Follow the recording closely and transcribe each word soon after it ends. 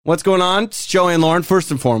What's going on? It's Joey and Lauren. First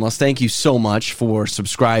and foremost, thank you so much for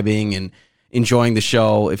subscribing and enjoying the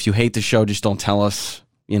show. If you hate the show, just don't tell us.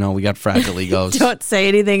 You know, we got fragile egos. Don't say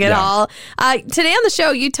anything at all. Today on the show,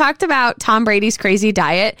 you talked about Tom Brady's crazy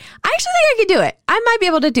diet. I actually think I could do it. I might be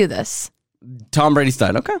able to do this. Tom Brady's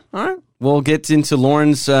diet. Okay. All right. We'll get into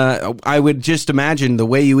Lauren's. I would just imagine the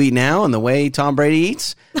way you eat now and the way Tom Brady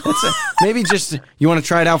eats. Maybe just, you want to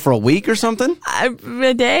try it out for a week or something?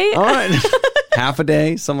 A day? All right. Half a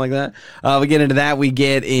day, something like that. We get into that. We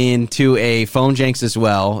get into a Phone Jenks as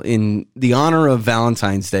well in the honor of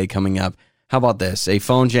Valentine's Day coming up. How about this? A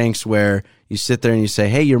Phone Jenks where you sit there and you say,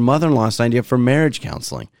 hey, your mother-in-law signed you up for marriage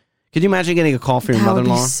counseling. Could you imagine getting a call from your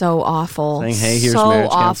mother-in-law? That would be so awful. Saying, hey, here's so marriage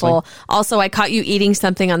awful. counseling. Also, I caught you eating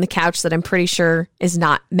something on the couch that I'm pretty sure is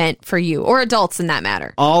not meant for you or adults in that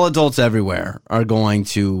matter. All adults everywhere are going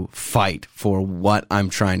to fight for what I'm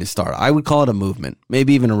trying to start. I would call it a movement,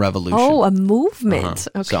 maybe even a revolution. Oh, a movement.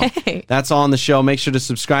 Okay. So, that's all on the show. Make sure to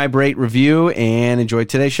subscribe, rate, review, and enjoy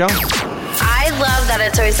today's show. I love that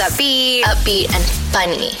it's always upbeat and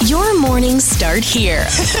funny. Your mornings start here.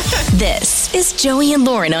 This is Joey and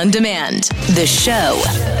Lauren on Demand. The show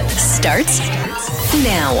starts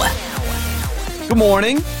now. Good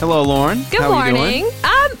morning. Hello, Lauren. Good How morning. Are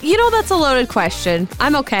you doing? That's a loaded question.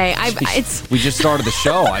 I'm okay. We just started the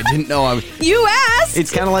show. I didn't know. You asked.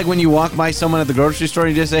 It's kind of like when you walk by someone at the grocery store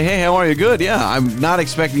and you just say, hey, how are you? Good. Yeah, I'm not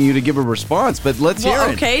expecting you to give a response, but let's hear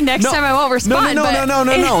it. Okay, next time I won't respond. No.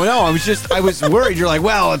 I was worried. You're like,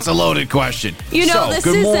 well, it's a loaded question. This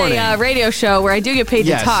is a radio show where I do get paid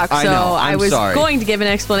to talk, so I was going to give an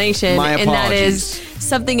explanation, and that is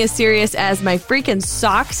something as serious as my freaking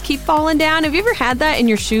socks keep falling down. Have you ever had that in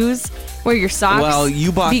your shoes where your socks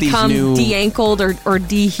you bought become these new de-ankled or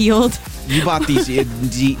de-heeled? You bought these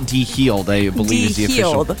de-heeled, I believe is the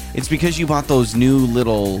official. It's because you bought those new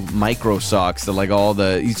little micro socks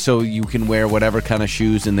that so you can wear whatever kind of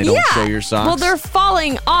shoes and they don't show your socks. Well, they're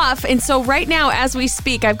falling off, and so right now as we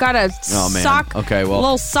speak, I've got a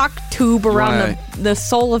little sock tube around the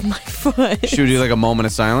sole of my foot. Should we do like a moment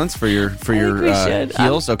of silence for your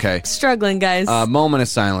heels? Okay. Struggling, guys. Moment of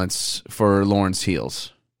silence for Lauren's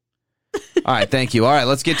heels. All right, thank you. All right,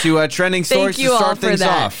 let's get to trending stories to start things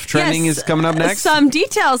off. Trending is coming up next. Some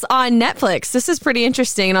details on Netflix. This is pretty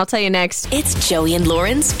interesting, and I'll tell you next. It's Joey and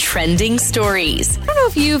Lauren's trending stories. I don't know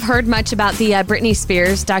if you've heard much about the Britney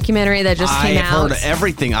Spears documentary that just came out. I've heard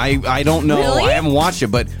everything. I don't know. Really? I haven't watched it,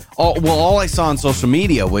 but all I saw on social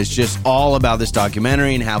media was just all about this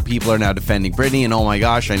documentary and how people are now defending Britney and oh my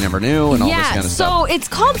gosh, I never knew and all this kind of stuff. So it's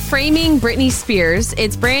called Framing Britney Spears.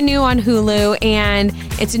 It's brand new on Hulu, and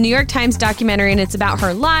it's a New York Times documentary, and it's about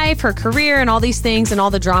her life, her career, and all these things, and all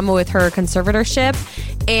the drama with her conservatorship.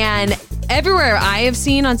 And everywhere I have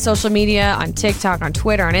seen on social media, on TikTok, on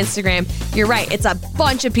Twitter, on Instagram, you're right. It's a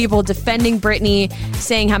bunch of people defending Britney,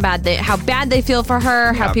 saying how bad they feel for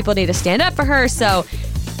her, how people need to stand up for her. So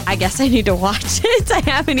I guess I need to watch it. I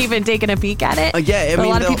haven't even taken a peek at it. A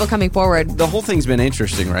lot of people coming forward. The whole thing's been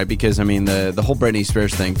interesting, right? Because, the whole Britney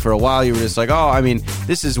Spears thing, for a while you were just like,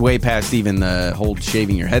 this is way past even the whole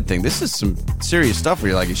shaving your head thing. This is some serious stuff where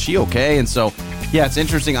you're like, is she okay? And so, it's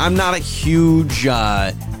interesting. I'm not a huge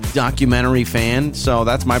documentary fan, so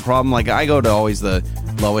that's my problem. Like, I go to always the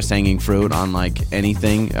lowest hanging fruit on,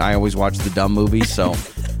 anything. I always watch the dumb movies, so...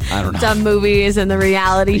 I don't know. Dumb movies and the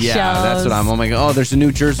reality shows. Yeah, that's what I'm like, there's a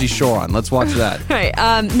new Jersey Shore on. Let's watch that. Right.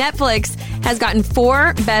 Netflix has gotten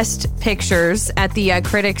 4 Best Pictures at the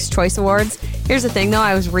Critics' Choice Awards. Here's the thing, though.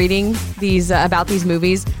 I was reading these about these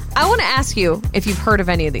movies. I want to ask you if you've heard of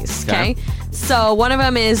any of these, okay? So one of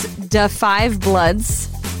them is Da 5 Bloods.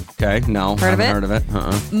 Okay, no, haven't heard of it.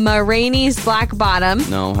 Ma Rainey's Black Bottom.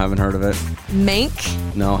 No, haven't heard of it.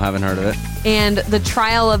 Mank. No, haven't heard of it. And The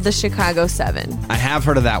Trial of the Chicago 7. I have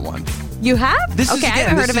heard of that one. You have? I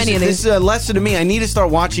haven't heard of any of these. This is a lesson to me. I need to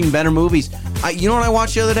start watching better movies. You know what I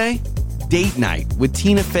watched the other day? Date Night with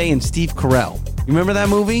Tina Fey and Steve Carell. You remember that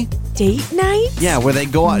movie? Date Night? Yeah, where they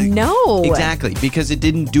go out. No. Exactly, because it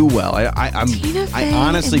didn't do well. I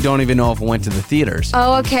honestly don't even know if it went to the theaters.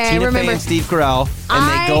 Oh, okay. Tina I remember. Fey and Steve Carell, and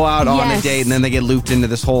they go out on a date, and then they get looped into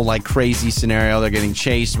this whole crazy scenario. They're getting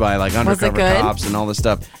chased by undercover cops and all this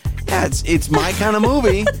stuff. Yeah, it's my kind of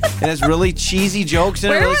movie. It has really cheesy jokes in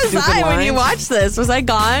it. Where really was stupid I lines. when you watched this? Was I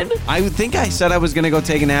gone? I think I said I was going to go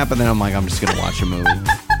take a nap, and then I'm like, I'm just going to watch a movie.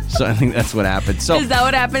 So I think that's what happened. So is that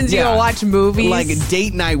what happens? You go watch movies? Like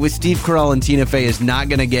Date Night with Steve Carell and Tina Fey is not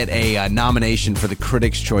going to get a nomination for the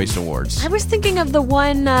Critics' Choice Awards. I was thinking of the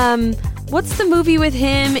one, what's the movie with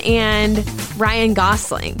him and Ryan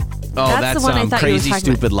Gosling? Oh, that's the one I thought Crazy you were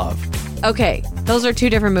Stupid Love. Okay, those are 2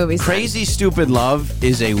 different movies. Crazy Stupid Love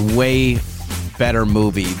is a way better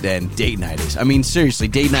movie than Date Night is. I mean, seriously,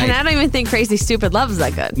 Date Night. And I don't even think Crazy Stupid Love is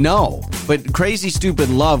that good. No, but Crazy Stupid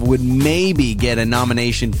Love would maybe get a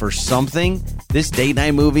nomination for something. This Date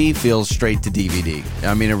Night movie feels straight to DVD.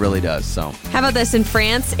 I mean, it really does. So, How about this? In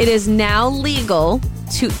France, it is now legal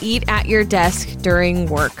to eat at your desk during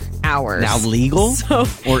work hours. now legal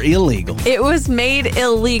or illegal? It was made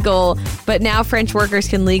illegal, but now French workers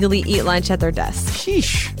can legally eat lunch at their desk.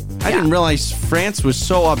 Sheesh. I didn't realize France was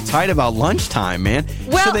so uptight about lunchtime, man.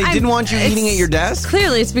 Well, so they didn't want you eating at your desk?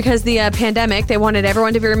 Clearly, it's because the pandemic. They wanted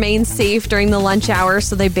everyone to remain safe during the lunch hour,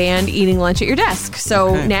 so they banned eating lunch at your desk.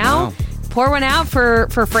 So now, pour one out for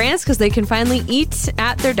France because they can finally eat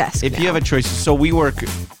at their desk. If you have a choice, so we work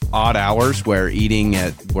odd hours where eating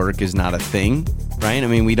at work is not a thing, right? I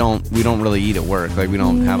mean, we don't really eat at work. Like, we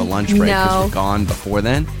don't have a lunch break because we're gone before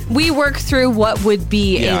then. We work through what would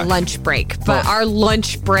be a lunch break, but our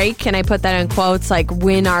lunch break, and I put that in quotes, like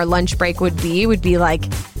when our lunch break would be like 10.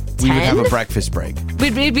 We would have a breakfast break.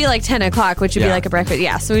 It'd be like 10 o'clock, which would be like a breakfast.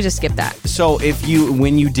 Yeah, so we just skip that. So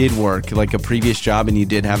when you did work, like a previous job, and you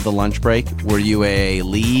did have the lunch break, were you a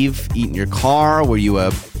leave, eat in your car? Were you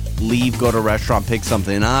a leave, go to a restaurant, pick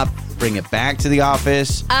something up, bring it back to the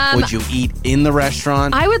office? Would you eat in the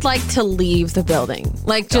restaurant? I would like to leave the building.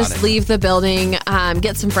 Like, just leave the building,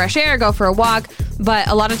 get some fresh air, go for a walk. But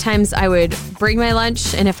a lot of times I would bring my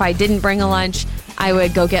lunch, and if I didn't bring a lunch, I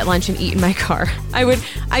would go get lunch and eat in my car.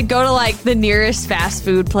 I'd go to like the nearest fast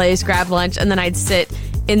food place, grab lunch, and then I'd sit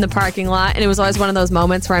in the parking lot, and it was always one of those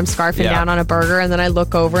moments where I'm scarfing down on a burger, and then I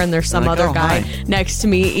look over and there's some other guy next to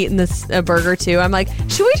me eating a burger too. I'm like,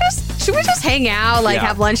 should we just hang out,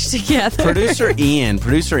 have lunch together? Producer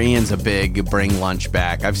Ian's a big bring lunch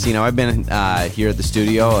back. I've been here at the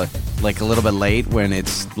studio like a little bit late when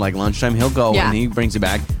it's like lunchtime. He'll go and he brings it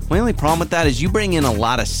back. My only problem with that is you bring in a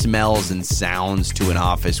lot of smells and sounds to an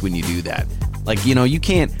office when you do that. Like, you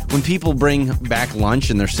can't, when people bring back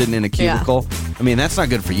lunch and they're sitting in a cubicle, I mean, that's not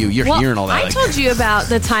good for you. You're hearing all that. I told you about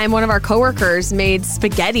the time one of our coworkers made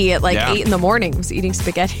spaghetti at 8 in the morning, was eating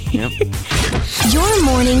spaghetti. Yep. Your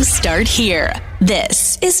mornings start here.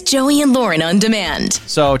 This is Joey and Lauren on Demand.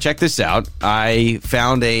 So check this out. I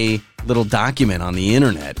found a little document on the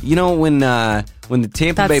internet. When the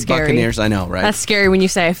Tampa Bay Buccaneers, I know, right? That's scary when you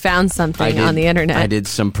say I found something on the internet. I did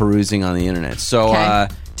some perusing on the internet. So,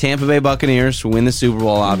 Tampa Bay Buccaneers win the Super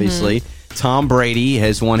Bowl, obviously. Mm-hmm. Tom Brady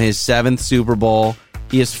has won his 7th Super Bowl.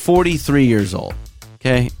 He is 43 years old.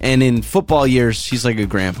 Okay? And in football years, he's like a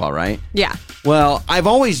grandpa, right? Yeah. Well, I've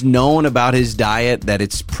always known about his diet that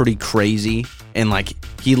it's pretty crazy. And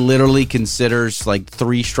he literally considers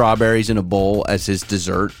 3 strawberries in a bowl as his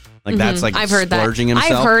dessert. That's I've heard splurging that.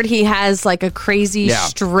 himself. I've heard he has a crazy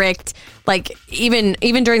strict, even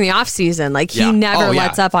during the off season, he never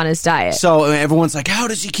lets up on his diet. So everyone's like, how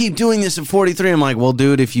does he keep doing this at 43? I'm like, well,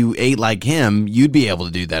 dude, if you ate like him, you'd be able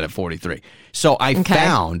to do that at 43. So I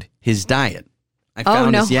found his diet. I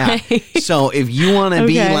found his, way. So if you want to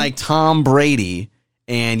be like Tom Brady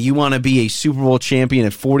and you want to be a Super Bowl champion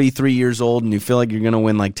at 43 years old and you feel like you're going to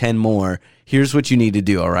win 10 more, here's what you need to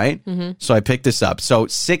do, all right? Mm-hmm. So I picked this up. So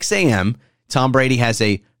 6 a.m., Tom Brady has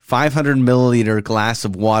a 500 milliliter glass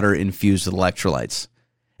of water infused with electrolytes.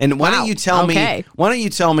 And why don't you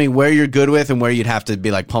tell me where you're good with and where you'd have to be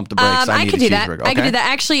pump the brakes? I could do that. Okay? I could do that.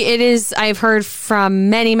 Actually, it is, I've heard from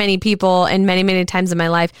many, many people and many, many times in my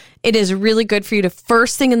life, it is really good for you to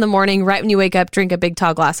first thing in the morning, right when you wake up, drink a big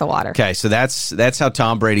tall glass of water. Okay, so that's how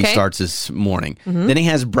Tom Brady starts his morning. Mm-hmm. Then he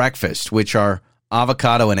has breakfast, which are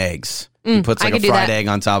avocado and eggs. He puts a fried egg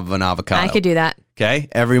on top of an avocado. I could do that. Okay,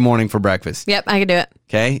 every morning for breakfast. Yep, I could do it.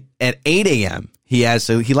 Okay, at 8 a.m., he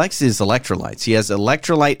likes his electrolytes. He has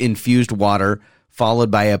electrolyte-infused water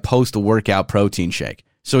followed by a post-workout protein shake.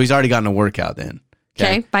 So he's already gotten a workout then.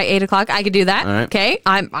 Okay, by 8 o'clock, I could do that. All right. Okay,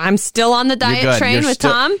 I'm still on the diet train with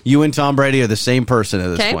Tom. You and Tom Brady are the same person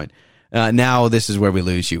at this point. Now this is where we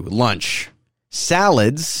lose you. Lunch.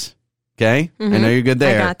 Salads. Okay, I know you're good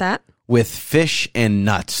there. I got that. With fish and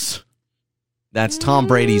nuts. That's Tom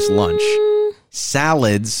Brady's lunch.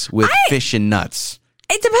 Salads with fish and nuts.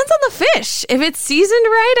 It depends on the fish. If it's seasoned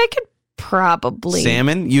right, I could probably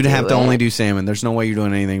salmon? You'd have to only do salmon. There's no way you're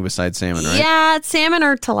doing anything besides salmon, right? Yeah, salmon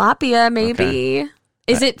or tilapia, maybe. Okay.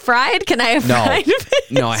 Is it fried? Can I have fried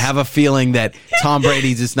fish? No, I have a feeling that Tom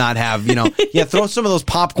Brady does not have, throw some of those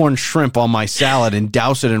popcorn shrimp on my salad and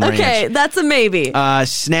douse it in ranch. Okay, that's a maybe.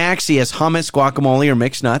 Snacks, he has hummus, guacamole, or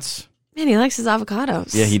mixed nuts. Man, he likes his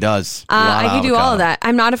avocados. Yeah, he does. I could do all of that.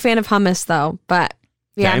 I'm not a fan of hummus, though, but...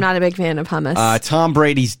 Yeah, I'm not a big fan of hummus. Tom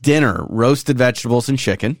Brady's dinner, roasted vegetables and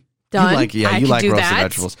chicken. Done. You like roasted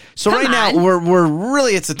vegetables. So Come now on. we're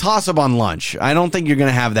really, it's a toss up on lunch. I don't think you're going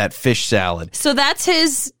to have that fish salad. So that's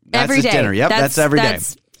his That's every his day. dinner. Yep, that's every day.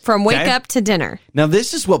 That's from wake Okay. up to dinner. Now,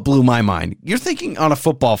 this is what blew my mind. You're thinking on a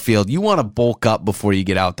football field, you want to bulk up before you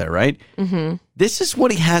get out there, right? Mm-hmm. This is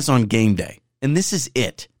what he has on game day. And this is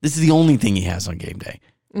it. This is the only thing he has on game day.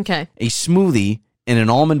 Okay. A smoothie and an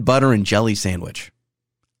almond butter and jelly sandwich.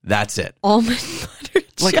 That's it. Almond butter.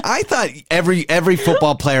 Like, I thought every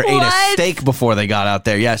football player ate a What? steak before they got out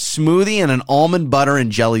there. Yeah, smoothie and an almond butter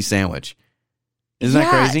and jelly sandwich. Isn't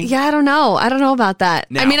that crazy? Yeah, I don't know. I don't know about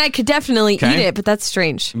that. Now- I mean, I could definitely eat Okay. it, but that's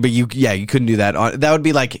strange. But you couldn't do that. That would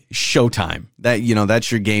be like showtime.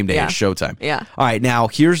 That's your game day. Yeah. Is showtime. Yeah. All right, now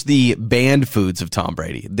here's the banned foods of Tom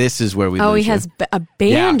Brady. This is where we. Oh, lose he has you. a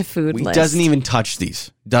banned food He list. doesn't even touch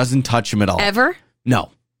these. Doesn't touch them at all. Ever?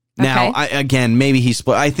 No. Now, Okay. maybe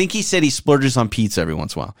I think he said he splurges on pizza every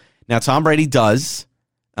once in a while. Now, Tom Brady does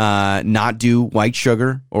not do white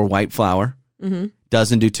sugar or white flour. Mm-hmm.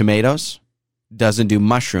 Doesn't do tomatoes. Doesn't do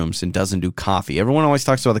mushrooms, and doesn't do coffee. Everyone always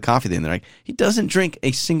talks about the coffee thing. They're like, he doesn't drink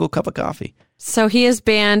a single cup of coffee. So he has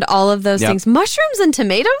banned all of those Yep. things. Mushrooms and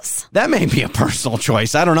tomatoes? That may be a personal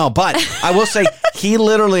choice. I don't know. But I will say, he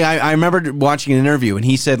literally, I remember watching an interview, and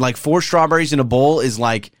he said, like, 4 strawberries in a bowl is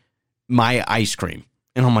like my ice cream.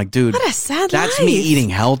 And I'm like, dude, What a sad that's life. me eating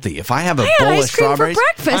healthy. If I have a I had bowl of ice cream for strawberries,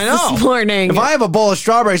 breakfast I know. this morning. If I have a bowl of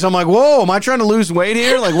strawberries, I'm like, whoa, am I trying to lose weight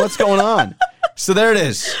here? Like, what's going on? So there it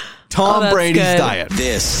is. Tom that's Brady's good. diet.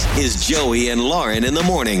 This is Joey and Lauren in the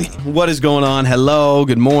morning. What is going on? Hello,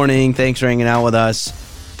 good morning. Thanks for hanging out with us.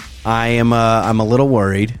 I'm a little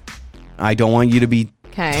worried. I don't want you to be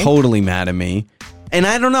Okay. totally mad at me. And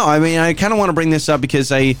I don't know. I mean, I kind of want to bring this up because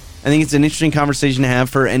I think it's an interesting conversation to have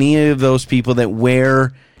for any of those people that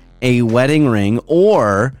wear a wedding ring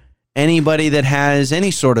or anybody that has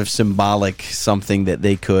any sort of symbolic something that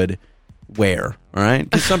they could wear. All right?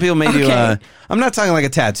 Because some people may do, Okay. I'm not talking like a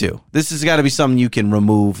tattoo. This has got to be something you can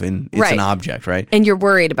remove and it's Right. an object, right? And you're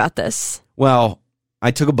worried about this. Well,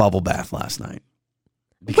 I took a bubble bath last night.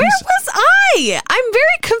 Where was I? I'm very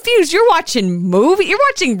confused. You're watching You're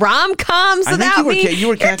watching rom-coms I think without you were me. ca- you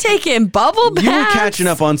were You're catch- taking bubble baths. You were catching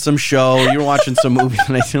up on some show. You were watching some movie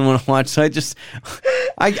that I didn't want to watch. So I shouldn't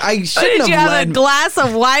Did you have have led a glass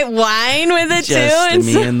of white wine with it just too?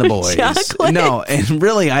 me some and the boys. chocolate? No, and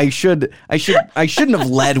really, I shouldn't have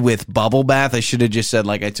led with bubble bath. I should have just said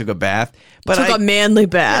like I took a bath. But Took a manly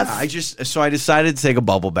bath. I decided to take a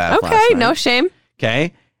bubble bath. Okay, last night. no shame.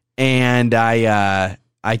 Okay, and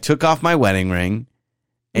I took off my wedding ring,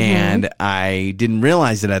 and I didn't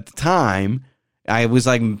realize it at the time. I was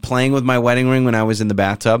like playing with my wedding ring when I was in the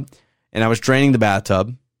bathtub, and I was draining the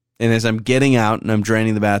bathtub. And as I'm getting out and I'm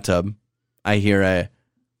draining the bathtub, I hear a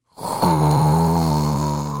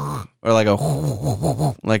or like a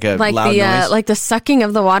loud noise. Like the sucking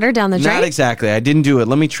of the water down the drain. Not exactly. I didn't do it.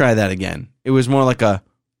 Let me try that again. It was more like a.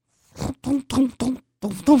 All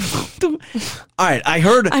right, I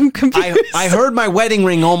heard. I'm confused. I heard my wedding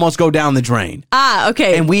ring almost go down the drain,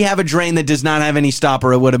 Okay. and we have a drain that does not have any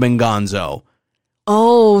stopper. It would have been gonzo.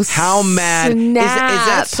 Oh, How mad is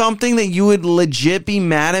that? Something that you would legit be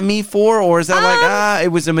mad at me for, or is that like it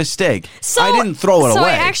was a mistake? I didn't throw it so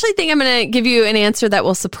away. I actually think I'm going to give you an answer that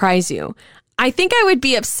will surprise you. I think I would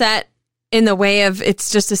be upset in the way of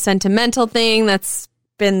it's just a sentimental thing. That's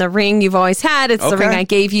been the ring you've always had. It's the Okay. ring I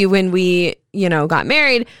gave you when we, got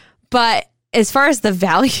married. But as far as the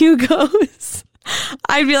value goes,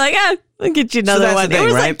 I'd be like, I'll get you another that's one. the thing, It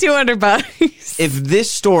was right? like $200. If this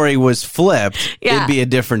story was flipped, Yeah. it'd be a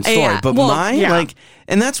different story. Yeah. But Well, mine, yeah.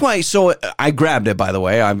 and that's why. So I grabbed it. By the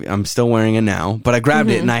way, I'm still wearing it now. But I grabbed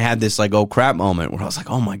Mm-hmm. it, and I had this like oh crap moment where I was like,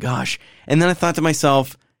 oh my gosh. And then I thought to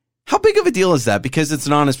myself, how big of a deal is that? Because it's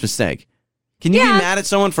an honest mistake. Can you be Yeah. mad at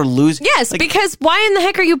someone for losing? Yes, Like, because why in the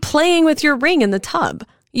heck are you playing with your ring in the tub?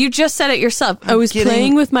 You just said it yourself. I was getting-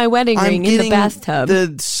 playing with my wedding I'm ring in the getting bathtub.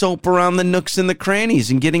 the soap around the nooks and the crannies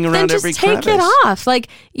and getting Then around just every take crevice. it off. Like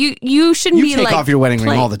you shouldn't You be take like off your wedding ring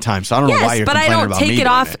playing- all the time, so I don't know why Yes, you're but I complaining don't about take me it doing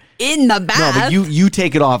off in the bath. No, but you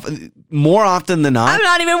take it off more often than not. I'm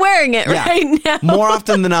not even wearing it Yeah. right now. More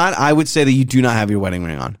often than not, I would say that you do not have your wedding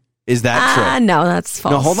ring on. Is that true? No, that's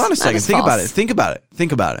false. No, hold on a That second. is Think about false. it.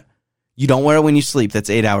 Think about it. You don't wear it when you sleep. That's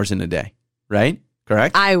 8 hours in a day, right?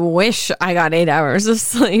 Correct? I wish I got 8 hours of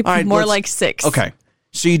sleep. All right, More let's- like 6. Okay.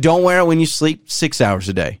 So you don't wear it when you sleep 6 hours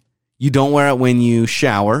a day. You don't wear it when you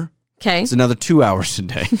shower. Okay. It's another 2 hours a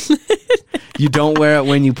day. You don't wear it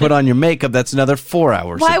when you put on your makeup. That's another 4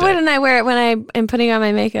 hours Why a day. wouldn't I wear it when I am putting on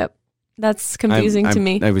my makeup? That's confusing to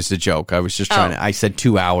me. It was a joke. I was just trying to. I said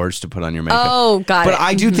 2 hours to put on your makeup. Oh, got But it.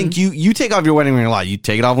 I do think you take off your wedding ring a lot. You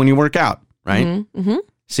take it off when you work out, right? Mm-hmm.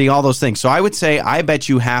 See, all those things. So I would say, I bet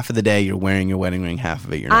you half of the day you're wearing your wedding ring, half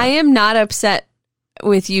of it you're not. I am not upset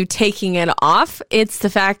with you taking it off. It's the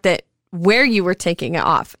fact that where you were taking it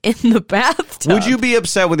off, in the bathtub. Would you be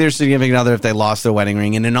upset with your significant other if they lost their wedding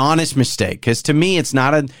ring in an honest mistake? Because to me, it's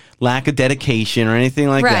not a lack of dedication or anything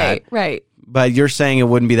like that. Right. But you're saying it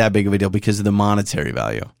wouldn't be that big of a deal because of the monetary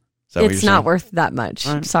value. Is that what It's you're not saying? worth that much.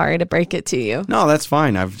 Right. I'm sorry to break it to you. No, that's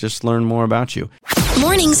fine. I've just learned more about you.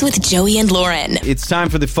 Mornings with Joey and Lauren. It's time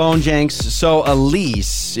for the Phone Jenks. So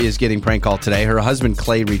Elise is getting prank called today. Her husband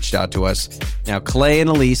Clay reached out to us. Now, Clay and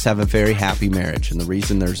Elise have a very happy marriage. And the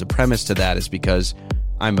reason there's a premise to that is because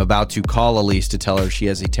I'm about to call Elise to tell her she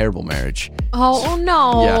has a terrible marriage. Oh,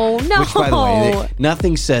 no. No. Which, by the way,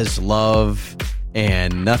 nothing says love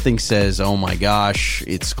and nothing says, oh my gosh,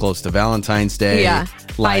 it's close to Valentine's Day. Yeah.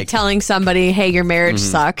 By telling somebody, hey, your marriage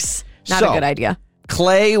sucks. Not a good idea.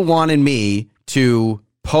 Clay wanted me to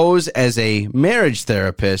pose as a marriage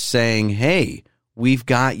therapist saying, hey, we've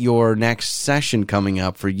got your next session coming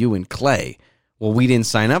up for you and Clay. Well, we didn't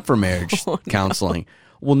sign up for marriage counseling.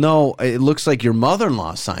 Well, no, it looks like your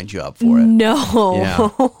mother-in-law signed you up for it. No. Yeah.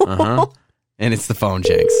 Uh-huh. And it's the Phone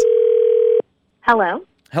Jenks. Hello.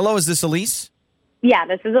 Hello, is this Elise? Yeah,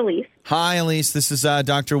 this is Elise. Hi, Elise. This is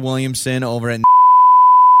Dr. Williamson over at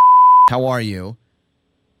How are you?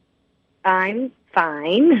 I'm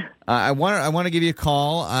fine. I want to give you a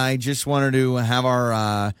call. I just wanted to have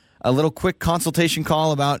our a little quick consultation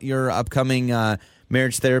call about your upcoming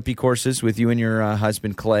marriage therapy courses with you and your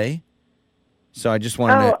husband Clay. So I just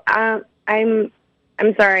wanted to. I'm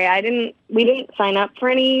sorry. We didn't sign up for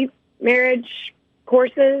any marriage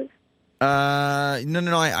courses.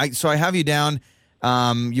 No. So I have you down.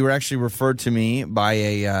 You were actually referred to me by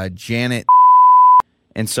a Janet,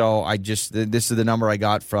 and so this is the number I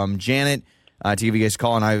got from Janet. To give you guys a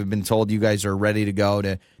call, and I've been told you guys are ready to go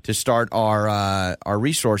to start our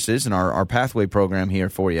resources and our pathway program here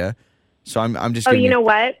for you. So I'm just. Oh, you know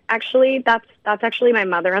what? Actually, that's actually my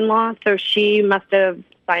mother-in-law. So she must have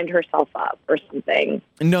signed herself up or something.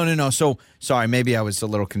 No. So sorry, maybe I was a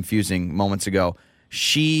little confusing moments ago.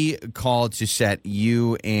 She called to set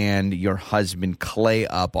you and your husband Clay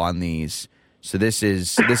up on these. So this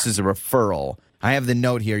is a referral. I have the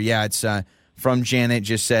note here. Yeah, it's from Janet.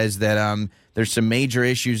 Just says that there's some major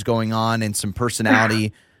issues going on and some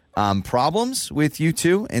personality problems with you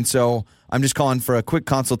two. And so I'm just calling for a quick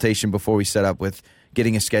consultation before we set up with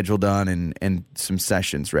getting a schedule done and some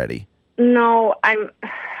sessions ready. No,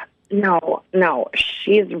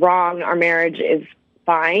 she's wrong. Our marriage is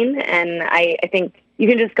fine. And I think you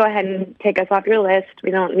can just go ahead and take us off your list. We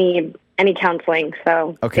don't need any counseling.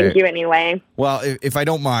 So Thank you anyway. Well, if I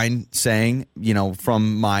don't mind saying,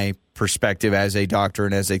 from my perspective as a doctor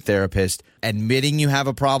and as a therapist, admitting you have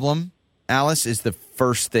a problem, Alice, is the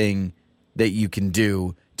first thing that you can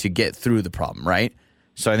do to get through the problem, right?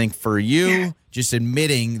 So I think for you, just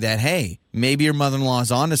admitting that, hey, maybe your mother-in-law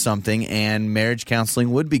is onto something and marriage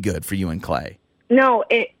counseling would be good for you and Clay.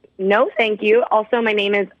 No, thank you. Also, my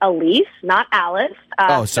name is Elise, not Alice.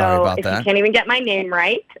 Sorry about that. If you can't even get my name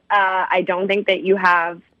right, I don't think that you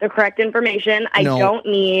have the correct information. I don't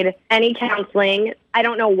need any counseling. I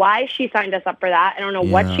don't know why she signed us up for that. I don't know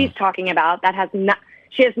what she's talking about.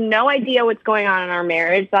 She has no idea what's going on in our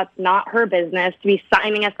marriage. That's not her business to be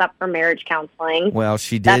signing us up for marriage counseling. Well,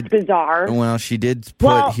 she did. That's bizarre. Well, she did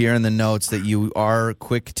put here in the notes that you are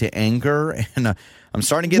quick to anger, and I'm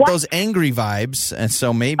starting to get those angry vibes, and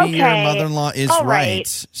so maybe your mother-in-law is right.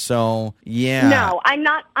 So, yeah. No, I'm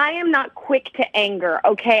not. I am not quick to anger,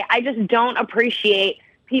 okay? I just don't appreciate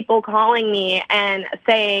people calling me and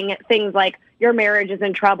saying things like, your marriage is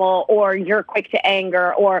in trouble, or you're quick to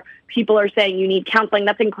anger, or people are saying you need counseling.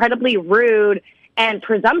 That's incredibly rude and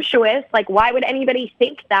presumptuous. Like, why would anybody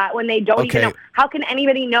think that when they don't even know? How can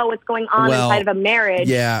anybody know what's going on inside of a marriage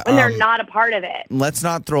when they're not a part of it? Let's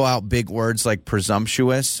not throw out big words like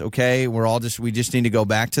presumptuous, okay? We just need to go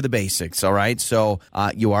back to the basics, all right? So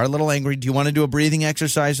you are a little angry. Do you want to do a breathing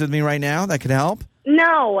exercise with me right now? That could help?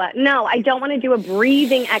 No, I don't want to do a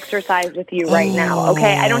breathing exercise with you right now,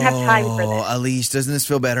 okay? I don't have time for this. Elise, doesn't this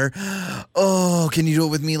feel better? Oh, can you do it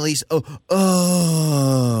with me, Elise?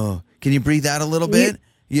 Oh. Can you breathe out a little bit?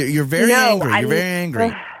 You're very angry. You're very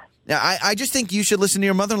angry. Yeah, I just think you should listen to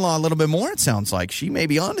your mother-in-law a little bit more, it sounds like. She may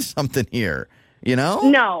be onto something here,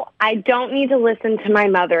 No, I don't need to listen to my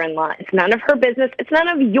mother-in-law. It's none of her business. It's none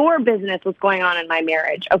of your business what's going on in my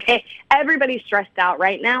marriage, okay? Everybody's stressed out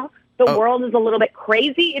right now. The world is a little bit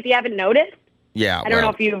crazy, if you haven't noticed. Yeah, I don't know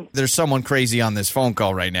if you. There's someone crazy on this phone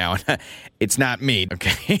call right now. It's not me.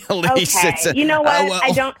 Okay, Elise. Okay. You know what?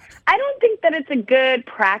 I don't think that it's a good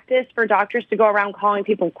practice for doctors to go around calling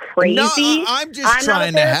people crazy. No, I'm just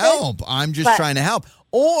trying to help. I'm just but- trying to help.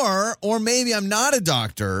 Or maybe I'm not a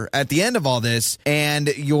doctor at the end of all this, and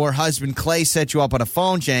your husband Clay set you up on a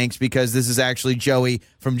phone, Jenks, because this is actually Joey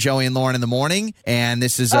from Joey and Lauren in the Morning, and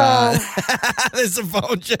this is this is a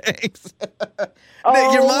phone, Jenks.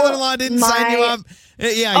 Your mother-in-law didn't sign you up.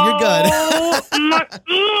 Yeah, you're good.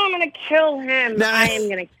 I'm going to kill him. Now, I am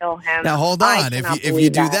going to kill him. Now, hold on. If you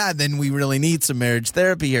do that, then we really need some marriage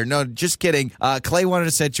therapy here. No, just kidding. Clay wanted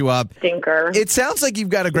to set you up. Stinker. It sounds like you've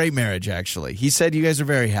got a great marriage, actually. He said you guys are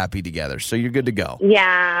very happy together, so you're good to go.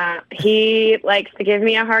 Yeah, he likes to give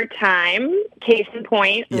me a hard time. Case in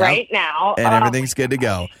point, right now. And everything's good to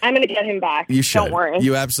go. I'm going to get him back. You should. Don't worry.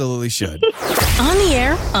 You absolutely should. On the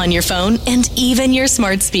air, on your phone, and even your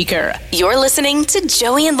smart speaker. You're listening to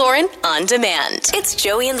Joey and Lauren on demand. It's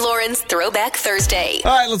Joey and Lauren's Throwback Thursday.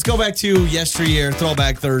 All right, let's go back to yesteryear,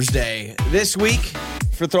 Throwback Thursday. This week,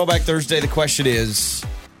 for Throwback Thursday, the question is,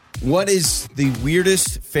 what is the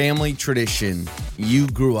weirdest family tradition you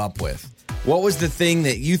grew up with? What was the thing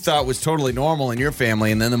that you thought was totally normal in your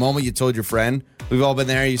family, and then the moment you told your friend, we've all been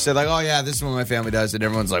there, you said, like, oh, yeah, this is what my family does, and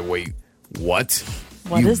everyone's like, wait, what?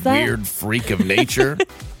 What is that? Weird freak of nature?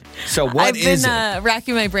 So what is I've been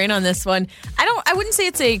racking my brain on this one. I wouldn't say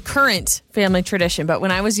it's a current family tradition, but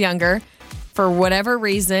when I was younger, for whatever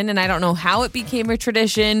reason, and I don't know how it became a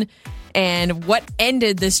tradition and what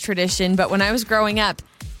ended this tradition, but when I was growing up,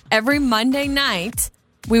 every Monday night,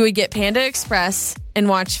 we would get Panda Express and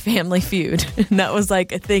watch Family Feud. And that was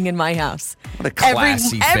like a thing in my house. What a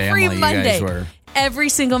classy family every Monday, you guys were. Every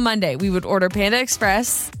single Monday, we would order Panda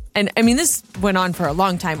Express. And I mean, this went on for a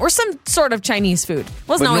long time. Or some sort of Chinese food.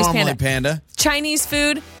 Wasn't But always normally Panda. Chinese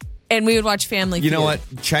food, and we would watch Family Feud. You know what?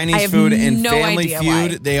 I Chinese have food and no Family idea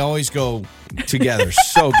Feud, why. they always go together.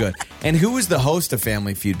 So good. And who was the host of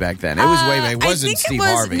Family Feud back then? It was way back. It wasn't Steve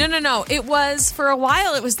Harvey. No. It was, for a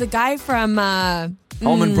while, it was the guy from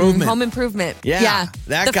Home Improvement. Home Improvement. Yeah,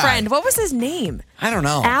 that the guy. friend. What was his name? I don't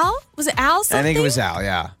know. Al? Was it Al something? I think it was Al,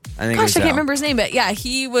 yeah. Gosh, I can't remember his name, but yeah,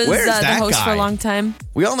 he was Where's the that host for guy? a long time.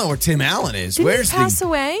 We all know where Tim Allen is. Did Where's he pass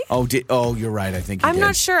away? Oh, you're right. I think he I'm did.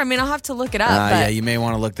 not sure. I mean, I'll have to look it up. but Yeah, you may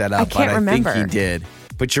want to look that up. I can't but remember. I think he did.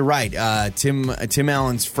 But you're right. Tim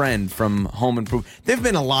Allen's friend from Home Improvement. There've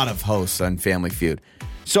been a lot of hosts on Family Feud.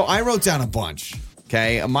 So I wrote down a bunch.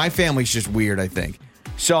 Okay, my family's just weird, I think.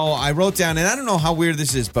 So I wrote down, and I don't know how weird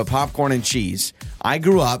this is, but popcorn and cheese. I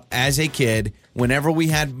grew up as a kid. Whenever we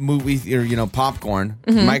had popcorn,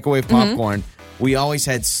 microwave popcorn, we always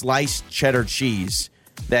had sliced cheddar cheese.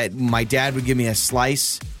 That my dad would give me a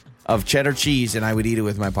slice of cheddar cheese, and I would eat it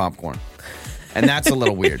with my popcorn. And that's a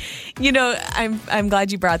little weird. You know, I'm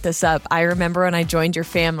glad you brought this up. I remember when I joined your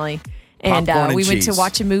family, and we went to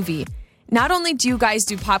watch a movie. Not only do you guys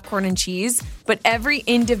do popcorn and cheese, but every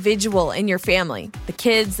individual in your family, the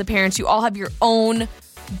kids, the parents, you all have your own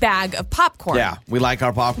bag of popcorn. Yeah, we like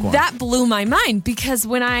our popcorn. That blew my mind because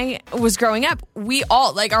when I was growing up, we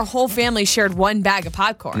all, like our whole family shared one bag of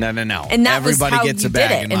popcorn. No. And that Everybody was how gets you a bag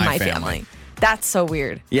did it in in my my family. That's so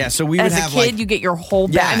weird. Yeah, so we would As a have kid, you get your whole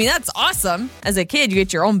bag. Yeah. I mean, that's awesome. As a kid, you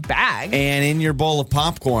get your own bag. And in your bowl of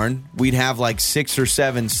popcorn, we'd have like 6 or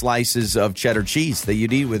 7 slices of cheddar cheese that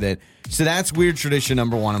you'd eat with it. So that's weird tradition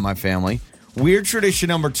number 1 in my family. Weird tradition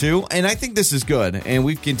number 2, and I think this is good, and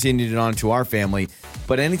we've continued it on to our family,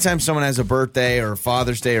 but anytime someone has a birthday or a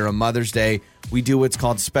Father's Day or a Mother's Day, we do what's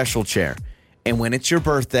called special chair. And when it's your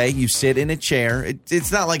birthday, you sit in a chair.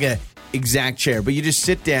 It's not like a exact chair, but you just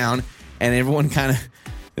sit down, and everyone kind of,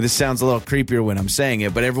 this sounds a little creepier when I'm saying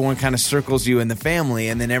it, but everyone kind of circles you in the family,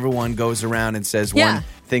 and then everyone goes around and says one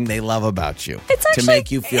thing they love about you to make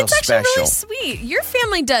you feel special. It's actually really sweet. Your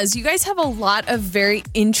family does. You guys have a lot of very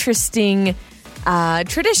interesting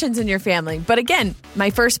traditions in your family. But again, my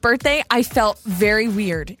first birthday, I felt very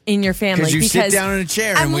weird in your family because you sit down in a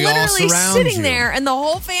chair and we all surround you. I'm literally sitting there, and the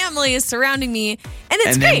whole family is surrounding me, and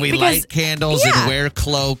it's and great. then we light candles and wear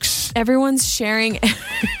cloaks. Everyone's sharing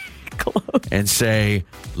clothes. And say,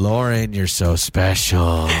 Lauren, you're so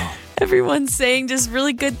special. Everyone's saying just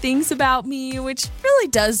really good things about me, which really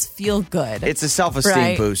does feel good. It's a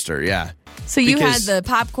self-esteem booster, yeah. So you had the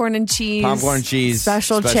popcorn and cheese.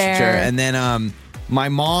 Special chair. And then my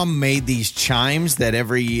mom made these chimes that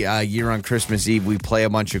every year on Christmas Eve we play a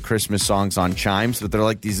bunch of Christmas songs on chimes, but they're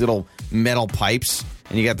like these little metal pipes,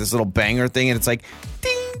 and you got this little banger thing, and it's like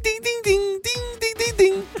ding, ding, ding, ding, ding, ding, ding,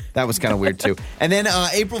 ding. that was kind of weird too. And then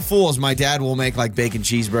April Fools, my dad will make like bacon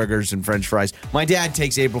cheeseburgers and French fries. My dad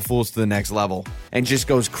takes April Fools to the next level and just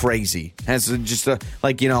goes crazy. Has just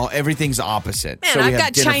everything's opposite. Man, So we I've have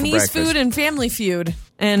got dinner for Chinese breakfast. food and Family Feud.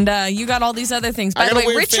 And you got all these other things. By I the got a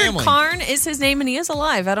way, weird Richard family. Karn is his name, and he is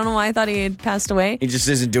alive. I don't know why I thought he had passed away. He just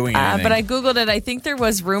isn't doing anything. But I Googled it. I think there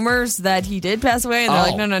was rumors that he did pass away. And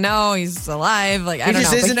they're like, no, he's alive. Like, I He don't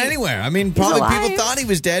just know. isn't But anywhere. I mean, probably people alive. thought he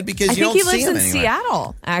was dead because I you think don't he see lives him in anywhere.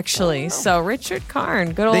 Seattle, actually. So Richard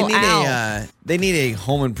Karn, good old They need Al. they need a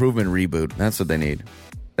Home Improvement reboot. That's what they need.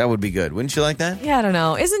 That would be good. Wouldn't you like that? Yeah, I don't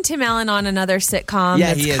know. Isn't Tim Allen on another sitcom Yeah,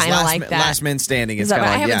 that's he is. kind of like that? Last Man Standing. Is It's that kind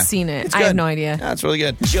of right? like, I haven't seen it. It's I have good. no idea. Yeah, it's really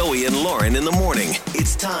good. Joey and Lauren in the morning.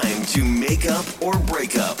 It's time to make up or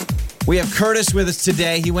break up. We have Curtis with us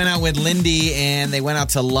today. He went out with Lindy and they went out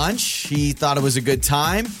to lunch. He thought it was a good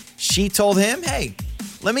time. She told him, hey,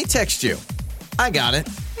 let me text you. I got it.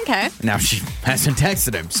 Okay. Now she hasn't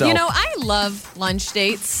texted him. So I love lunch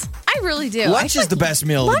dates. I really do. lunch is the best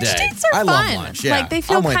meal of the day. Lunch dates are I fun. love lunch. Yeah, Like they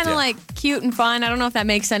feel I'm with kind of you. like cute and fun. I don't know if that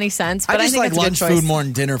makes any sense, but I just think like it's a lunch good choice. food more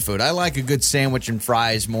than dinner food. I like a good sandwich and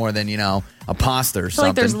fries more than, a pasta or I feel something.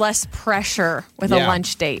 like there's less pressure with a Yeah.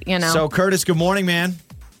 lunch date, So, Curtis, good morning, man.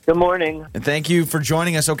 Good morning. And thank you for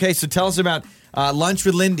joining us. Okay, so tell us about lunch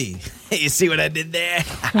with Lindy. You see what I did there?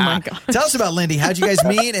 Oh, my God. Tell us about Lindy. How'd you guys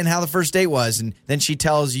meet and how the first date was? And then she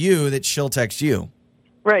tells you that she'll text you.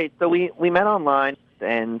 Right. So we met online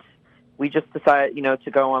and we just decided,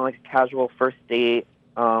 to go on like a casual first date,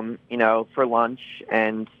 for lunch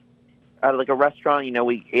and at like a restaurant,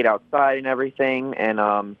 we ate outside and everything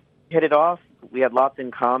and hit it off. We had lots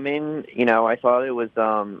in common. I thought it was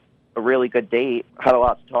a really good date. Had a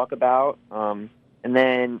lot to talk about. And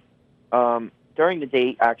then during the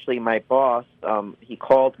date, actually, my boss, he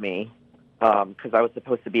called me because I was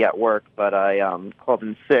supposed to be at work, but I called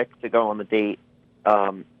in sick to go on the date.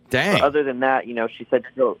 Dang. But other than that, she said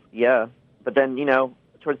yeah. But then,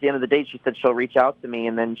 towards the end of the date, she said she'll reach out to me,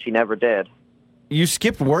 and then she never did. You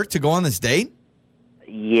skipped work to go on this date?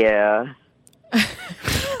 Yeah.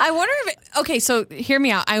 I wonder so hear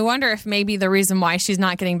me out. I wonder if maybe the reason why she's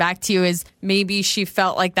not getting back to you is maybe she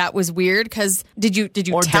felt like that was weird because did you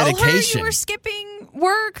Or tell her dedication. you were skipping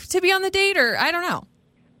work to be on the date or I don't know.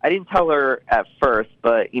 I didn't tell her at first,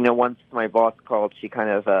 but, once my boss called, she kind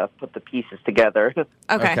of put the pieces together.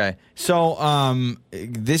 Okay. So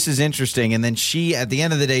this is interesting. And then she, at the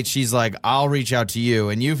end of the date, she's like, I'll reach out to you.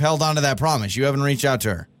 And you've held on to that promise. You haven't reached out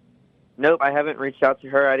to her. Nope, I haven't reached out to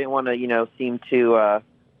her. I didn't want to, seem too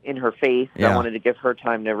in her face. Yeah. I wanted to give her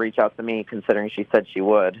time to reach out to me, considering she said she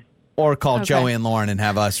would. Or call Okay. Joey and Lauren and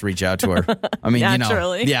have us reach out to her. I mean,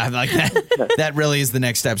 Naturally. yeah, like that really is the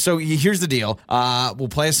next step. So here's the deal. We'll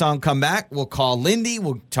play a song, come back. We'll call Lindy.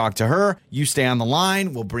 We'll talk to her. You stay on the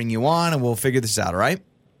line. We'll bring you on, and we'll figure this out, all right?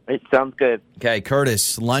 It sounds good. Okay,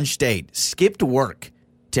 Curtis, lunch date. Skipped work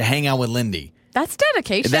to hang out with Lindy. That's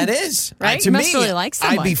dedication. That is. Right? To You must me, really like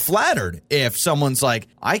someone. I'd be flattered if someone's like,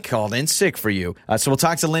 I called in sick for you. So we'll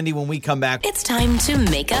talk to Lindy when we come back. It's time to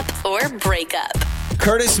make up or break up.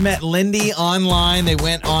 Curtis met Lindy online. They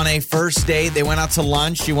went on a first date. They went out to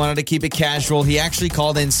lunch. She wanted to keep it casual. He actually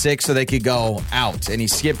called in sick so they could go out, and he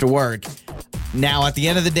skipped work. Now, at the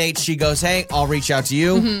end of the date, she goes, hey, I'll reach out to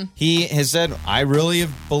you. Mm-hmm. He has said, I really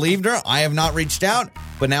have believed her. I have not reached out,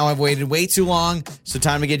 but now I've waited way too long, so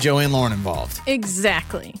time to get Joey and Lauren involved.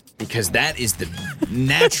 Exactly. Because that is the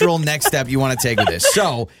natural next step you want to take with this.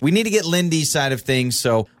 So we need to get Lindy's side of things,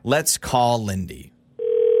 so let's call Lindy.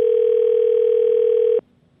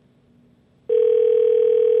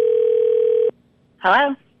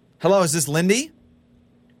 Hello? Hello, is this Lindy?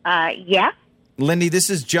 Yeah. Lindy, this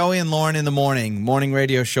is Joey and Lauren in the morning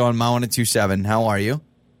radio show on My 1027. How are you?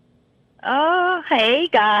 Oh, hey,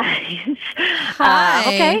 guys. Hi.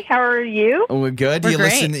 Okay, how are you? Oh, we're good. We're you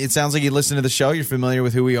great. listen? It sounds like you listen to the show. You're familiar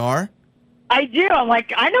with who we are? I do. I'm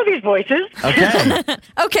like, I know these voices. Okay.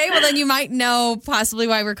 Okay, well then you might know possibly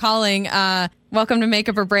why we're calling. Welcome to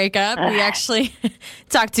Makeup or Breakup. We actually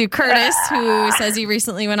talked to Curtis, who says he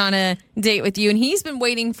recently went on a date with you, and he's been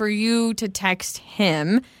waiting for you to text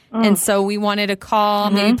him. And so we wanted to call,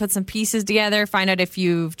 maybe put some pieces together, find out if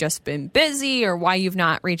you've just been busy or why you've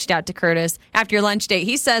not reached out to Curtis after your lunch date.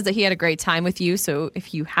 He says that he had a great time with you. So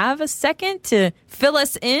if you have a second to fill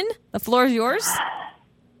us in, the floor is yours.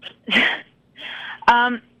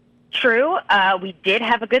 True. We did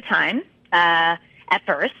have a good time at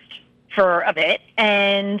first for a bit,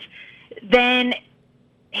 and then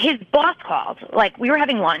his boss called. Like, we were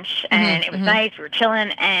having lunch, and it was nice. We were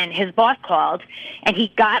chilling, and his boss called, and he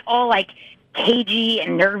got all, like, cagey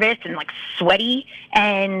and nervous and, like, sweaty,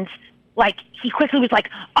 and like, he quickly was like,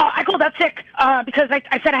 oh, I called out sick because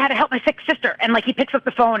I said I had to help my sick sister. And, like, he picks up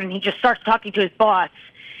the phone and he just starts talking to his boss.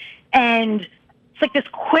 And it's like this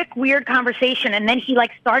quick, weird conversation. And then he,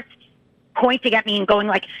 like, starts pointing at me and going,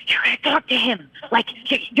 like, you're going to talk to him. Like,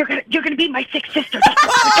 you're gonna be my sick sister.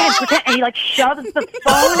 Just pretend. And he, like, shoves the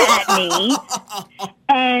phone at me.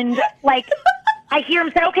 And, like, I hear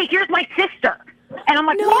him say, okay, here's my sister. And I'm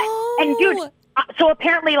like, what? And, dude, so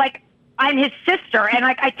apparently, like, I'm his sister, and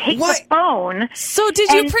like I take the phone. So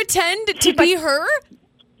did you pretend to be her?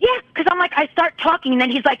 Yeah, because I'm like, I start talking, and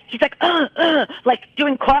then he's like, like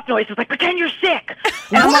doing cough noises, like pretend you're sick.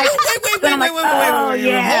 And I'm like, wait.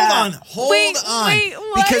 Hold on. Wait,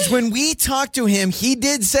 what? Because when we talked to him, he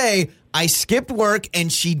did say I skipped work,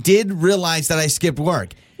 and she did realize that I skipped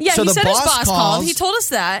work. Yeah, so he the said boss his boss called. He told us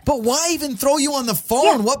that. But why even throw you on the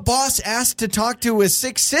phone? Yeah. What boss asked to talk to his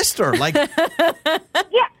sick sister? Like,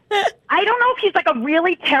 yeah. I don't know if he's like a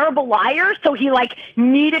really terrible liar, so he like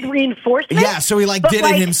needed reinforcement. Yeah, so he like did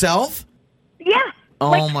it himself? Yeah.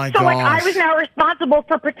 Oh my god. So like I was now responsible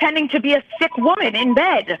for pretending to be a sick woman in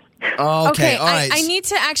bed. Okay, all right. I need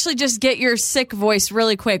to actually just get your sick voice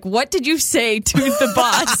really quick. What did you say to the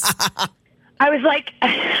boss? I was like,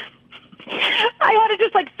 I had to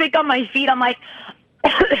just like think on my feet. I'm like,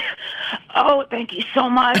 oh, thank you so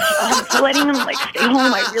much for letting him like stay home.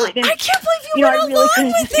 I really didn't. I can't believe you went I really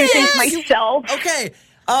couldn't with do things myself. Okay.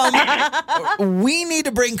 We need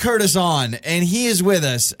to bring Curtis on, and he is with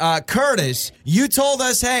us. Curtis, you told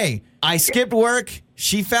us, hey, I skipped work.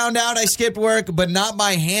 She found out I skipped work, but not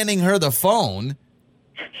by handing her the phone.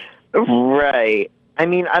 Right. I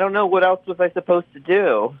mean, I don't know. What else was I supposed to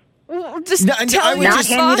do? Just tell me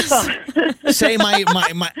say my.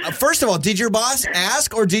 First of all, did your boss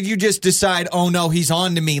ask, or did you just decide, oh no, he's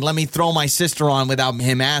on to me, let me throw my sister on without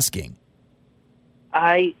him asking?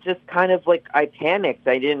 I just kind of like, I panicked.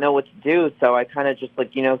 I didn't know what to do, so I kind of just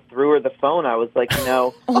like, threw her the phone. I was like,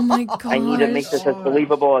 oh my god, I need to make this as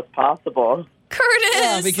believable as possible. Curtis!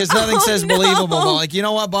 Yeah, because nothing says believable. But like, you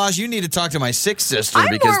know what, boss? You need to talk to my sick sister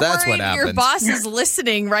because that's what happened. Your boss is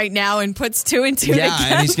listening right now and puts two and two together.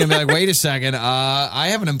 Yeah, and he's going to be like, wait a second. I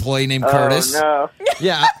have an employee named Curtis. Oh, no.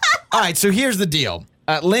 Yeah. All right, so here's the deal.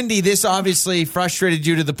 Lindy, this obviously frustrated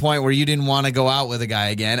you to the point where you didn't want to go out with a guy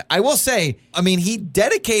again. I will say, I mean, he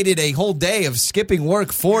dedicated a whole day of skipping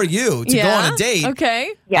work for you to go on a date.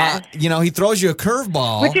 Okay. Yeah. He throws you a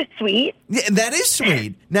curveball. Which is sweet. Yeah, that is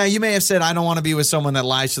sweet. Now, you may have said, I don't want to be with someone that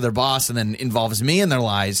lies to their boss and then involves me in their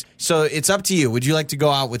lies. So it's up to you. Would you like to go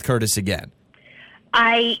out with Curtis again?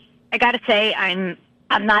 I got to say, I'm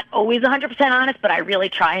not always 100% honest, but I really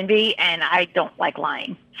try and be, and I don't like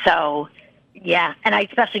lying. So... yeah, and I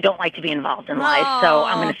especially don't like to be involved in lies, so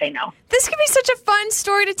I'm going to say no. This could be such a fun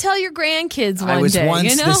story to tell your grandkids one day. I was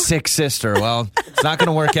once the sick sister. Well, it's not going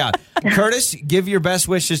to work out. Curtis, give your best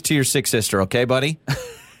wishes to your sick sister, okay, buddy?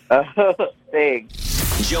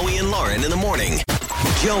 Thanks. Joey and Lauren in the morning.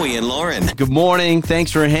 Joey and Lauren. Good morning.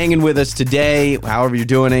 Thanks for hanging with us today. However you're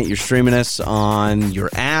doing it, you're streaming us on your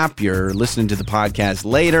app. You're listening to the podcast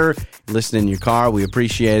later. Listening in your car. We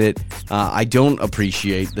appreciate it. I don't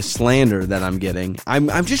appreciate the slander that I'm getting.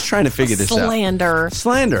 I'm just trying to figure this out.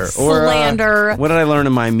 Slander. Or, what did I learn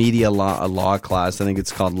in my media law class? I think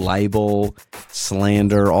it's called libel,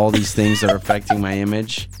 slander, all these things that are affecting my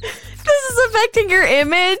image. This is affecting your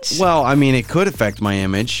image? Well, I mean, it could affect my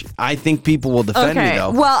image. I think people will defend me, though.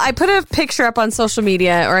 Well, I put a picture up on social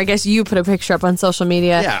media, or I guess you put a picture up on social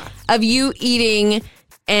media of you eating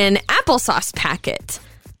an applesauce packet.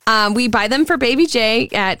 We buy them for Baby J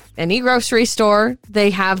at any grocery store. They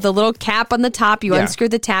have the little cap on the top. You unscrew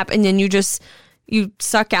the tap, and then you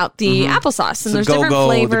suck out the applesauce. And there's different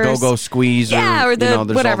flavors. The Go-Go Squeeze, or the there's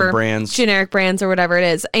whatever all the brands, generic brands or whatever it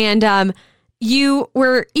is. And you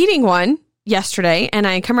were eating one yesterday, and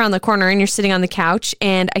I come around the corner, and you're sitting on the couch,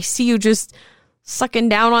 and I see you just sucking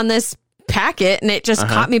down on this packet, and it just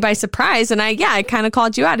caught me by surprise. And I kind of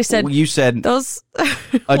called you out. I said, you said those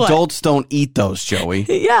adults don't eat those, Joey.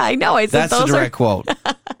 Yeah, I know. I said that's a direct quote.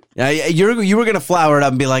 You were gonna flower it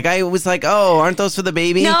up and be like, I was like, oh, aren't those for the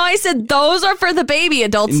baby? No, I said those are for the baby.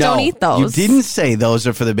 Adults don't eat those. You didn't say those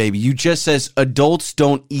are for the baby. You just says adults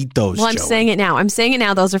don't eat those. Well, I'm saying it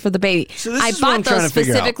now. Those are for the baby. So this I is bought those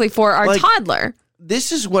specifically for our toddler.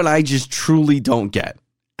 This is what I just truly don't get.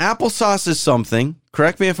 Applesauce is something.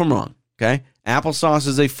 Correct me if I'm wrong. Okay, applesauce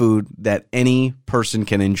is a food that any person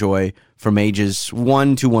can enjoy from ages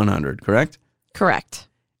 1 to 100. Correct. Correct.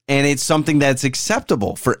 And it's something that's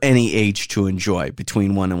acceptable for any age to enjoy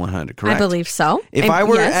between 1 and 100, correct? I believe so. If I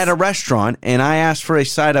were at a restaurant and I asked for a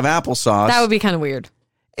side of applesauce... that would be kind of weird.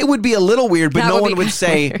 It would be a little weird, but That no would one be would kinda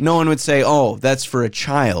say, weird. no one would say, oh, that's for a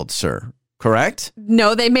child, sir. Correct?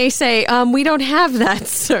 No, they may say, we don't have that,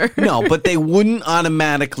 sir. No, but they wouldn't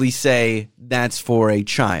automatically say that's for a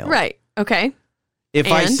child. Right. Okay. If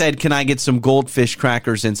I And? said, can I get some goldfish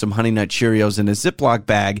crackers and some Honey Nut Cheerios in a Ziploc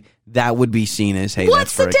bag, that would be seen as, hey, What's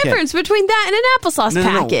that's for the a kid. difference between that and an applesauce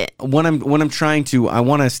packet? No. When I'm trying to, I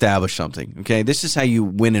want to establish something. Okay, this is how you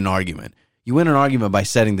win an argument. You win an argument by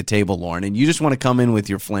setting the table, Lauren, and you just want to come in with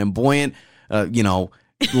your flamboyant,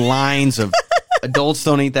 lines of adults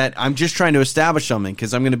don't eat that. I'm just trying to establish something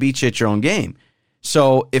because I'm going to beat you at your own game.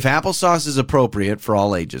 So if applesauce is appropriate for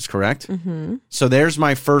all ages, correct? Mm-hmm. So there's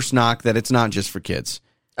my first knock that it's not just for kids.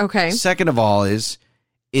 Okay. Second of all is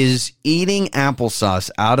eating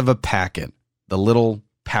applesauce out of a packet, the little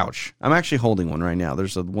pouch. I'm actually holding one right now.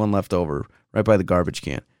 There's one left over right by the garbage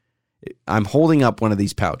can. I'm holding up one of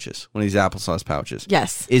these pouches, one of these applesauce pouches.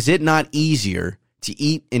 Yes. Is it not easier to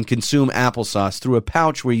eat and consume applesauce through a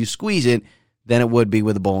pouch where you squeeze it than it would be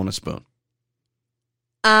with a bowl and a spoon?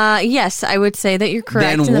 Yes, I would say that you're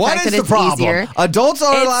correct. Then in the what fact is that the it's problem? Easier. Adults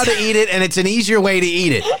are allowed to eat it, and it's an easier way to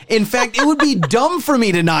eat it. In fact, it would be dumb for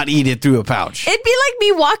me to not eat it through a pouch. It'd be like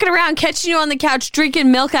me walking around, catching you on the couch,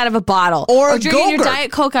 drinking milk out of a bottle. Or a drinking your Go-Gurt.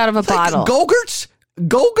 Diet Coke out of a bottle. Go-Gurts?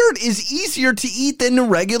 Go-Gurt is easier to eat than the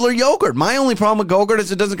regular yogurt. My only problem with Go-Gurt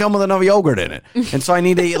is it doesn't come with enough yogurt in it. And so I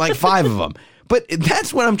need to eat like 5 of them. But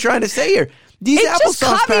that's what I'm trying to say here. These It just applesauce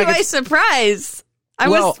caught me by packets, surprise. I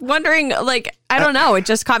Well- was wondering, I don't know. It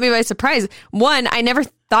just caught me by surprise. One, I never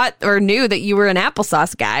thought or knew that you were an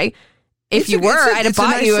applesauce guy. If you were, I'd have it's a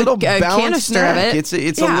bought nice you a little balanced canister snack. of it.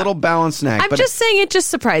 It's a Yeah. little balanced snack. I'm but just saying it just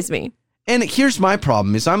surprised me. And here's my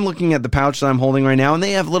problem is I'm looking at the pouch that I'm holding right now, and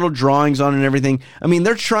they have little drawings on it and everything. I mean,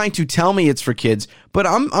 they're trying to tell me it's for kids, but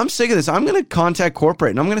I'm sick of this. I'm going to contact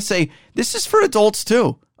corporate, and I'm going to say, this is for adults,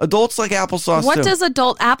 too. Adults like applesauce, What too. does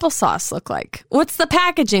adult applesauce look like? What's the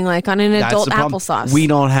packaging like on an That's adult the problem. applesauce? We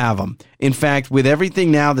don't have them. In fact, with everything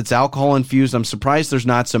now that's alcohol infused, I'm surprised there's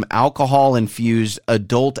not some alcohol infused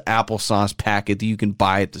adult applesauce packet that you can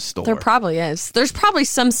buy at the store. There probably is. There's probably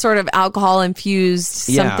some sort of alcohol infused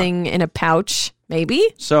Yeah. something in a pouch, maybe.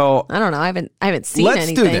 So I don't know. I haven't seen let's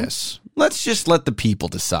anything. do this. Let's just let the people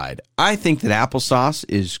decide. I think that applesauce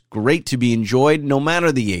is great to be enjoyed no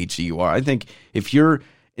matter the age that you are. I think if you're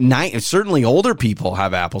certainly older people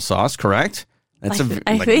have applesauce, correct? That's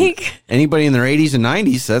I think. Anybody in their 80s and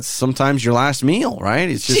 90s, that's sometimes your last meal, right?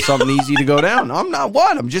 It's just something easy to go down.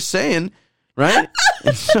 I'm just saying, right?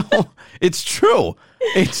 And so it's true.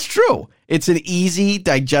 It's true. It's an easy,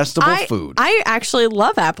 digestible food. I actually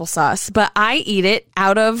love applesauce, but I eat it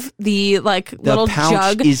out of the little pouch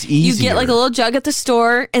jug. is You get easier. a little jug at the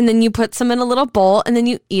store, and then you put some in a little bowl, and then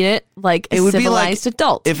you eat it like a It would be civilized like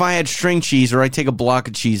adult. if I had string cheese, or I take a block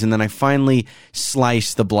of cheese and then I finally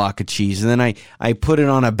slice the block of cheese and then I put it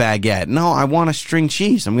on a baguette. No, I want a string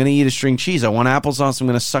cheese. I'm going to eat a string cheese. I want applesauce. I'm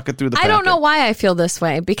going to suck it through the I packet. don't know why I feel this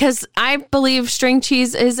way, because I believe string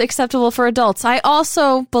cheese is acceptable for adults. I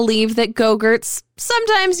also believe that Go-Gurts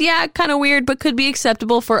sometimes, kind of weird, but could be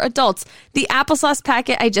acceptable for adults. The applesauce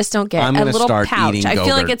packet, I just don't get. I'm A gonna little start pouch. eating I feel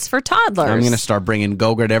like Go-Gurt. it's for toddlers. I'm going to start bringing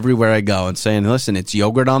Go-Gurt everywhere I go and saying, listen, it's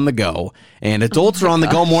yogurt on the go. And adults are on the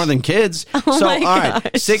go more than kids. So, all right,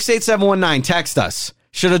 68719, text us.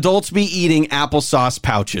 Should adults be eating applesauce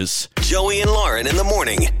pouches? Joey and Lauren in the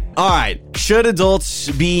morning. All right. Should adults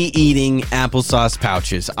be eating applesauce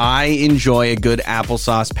pouches? I enjoy a good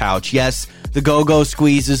applesauce pouch. Yes, the Go-Go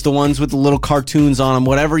squeezes, the ones with the little cartoons on them,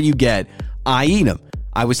 whatever you get, I eat them.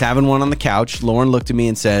 I was having one on the couch. Lauren looked at me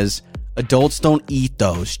and says, adults don't eat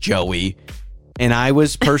those, Joey. And I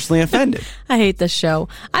was personally offended. I hate this show.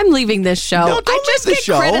 I'm leaving this show. No, don't I just leave the get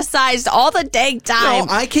show. criticized all the dang time.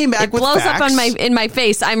 No, I came back it with blows facts. up on in my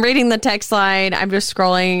face. I'm reading the text line. I'm just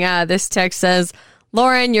scrolling. This text says,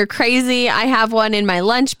 Lauren, you're crazy. I have one in my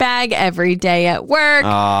lunch bag every day at work.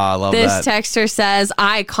 I love This that. texter says,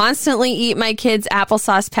 I constantly eat my kids'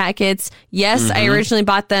 applesauce packets. Yes, I originally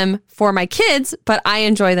bought them for my kids, but I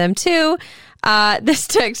enjoy them too. This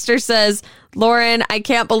texter says, Lauren, I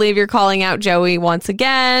can't believe you're calling out Joey once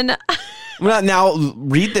again. Well, now,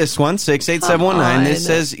 read this one, 68719. This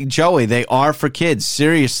says, Joey, they are for kids.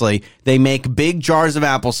 Seriously, they make big jars of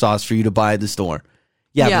applesauce for you to buy at the store.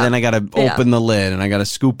 Yeah, Yeah. but then I got to Yeah. open the lid and I got to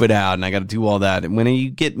scoop it out and I got to do all that. And when you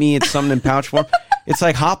get me, it's something in pouch form. It's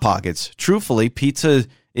like Hot Pockets. Truthfully, pizza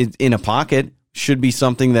in a pocket should be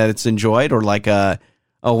something that it's enjoyed, or like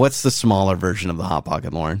what's the smaller version of the Hot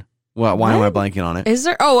Pocket, Lauren? Well, why am I blanking on it? Is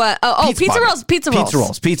there? Pizza Pocket.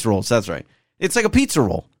 rolls. Pizza rolls. That's right. It's like a pizza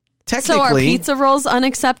roll. So are Technically, pizza rolls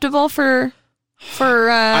unacceptable for for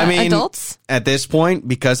adults? At this point,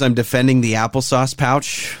 because I'm defending the applesauce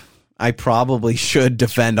pouch, I probably should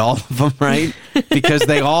defend all of them, right? Because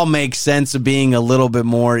they all make sense of being a little bit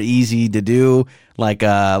more easy to do, like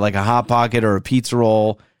a Hot Pocket or a pizza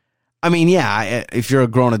roll. I mean, yeah, if you're a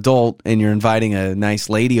grown adult and you're inviting a nice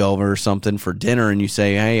lady over or something for dinner and you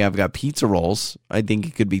say, hey, I've got pizza rolls, I think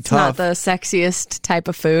it could be tough. Not the sexiest type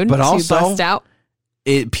of food but to also, bust out.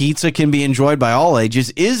 Pizza can be enjoyed by all ages,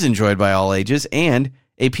 is enjoyed by all ages, and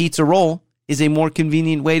a pizza roll is a more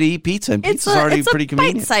convenient way to eat pizza. And pizza's already pretty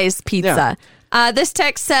convenient. It's a bite-sized pizza. Yeah. This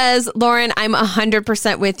text says, Lauren, I'm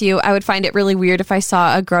 100% with you. I would find it really weird if I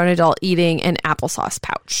saw a grown adult eating an applesauce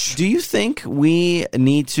pouch. Do you think we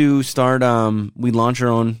need to start, we launch our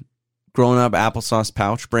own grown-up applesauce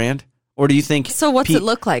pouch brand? Or do you think... So what's it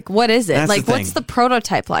look like? What is it? That's Like, what's the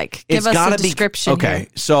prototype like? Give us a description here.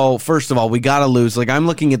 So first of all, we got to lose... Like, I'm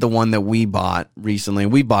looking at the one that we bought recently.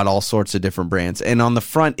 We bought all sorts of different brands. And on the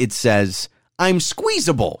front, it says, I'm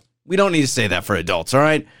squeezable. We don't need to say that for adults, all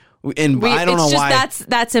right? And I don't know why.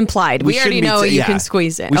 That's implied. We already know you can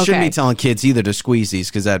squeeze it. We shouldn't be telling kids either to squeeze these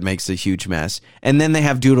because that makes a huge mess. And then they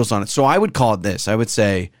have doodles on it. So I would call it this. I would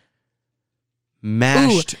say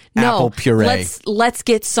mashed apple puree. Let's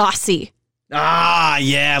get saucy. Ah,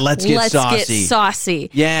 yeah, let's get saucy. Let's get saucy.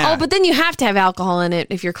 Yeah. Oh, but then you have to have alcohol in it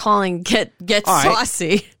if you're calling get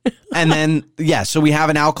saucy. And then, so we have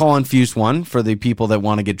an alcohol-infused one for the people that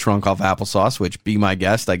want to get drunk off applesauce, which be my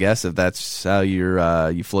guest, I guess, if that's how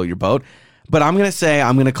you float your boat. But I'm going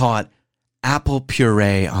to call it apple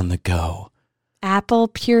puree on the go. Apple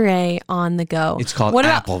puree on the go. It's called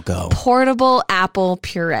Apple Go. Portable apple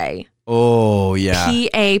puree. Oh, yeah.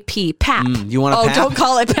 P-A-P. Pap. You want a pap? Oh, don't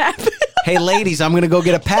call it pap. Hey, ladies, I'm going to go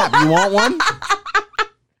get a pap. You want one?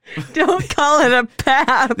 Don't call it a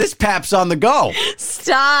pap. This pap's on the go.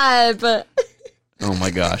 Stop. Oh,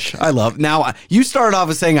 my gosh. Now, you started off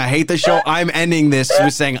with saying, I hate the show. I'm ending this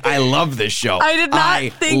with saying, I love this show. I did not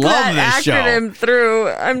think that acronym through.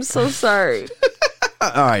 I'm so sorry.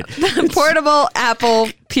 All right. Portable apple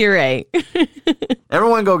puree.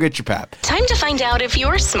 Everyone go get your pap. Time to find out if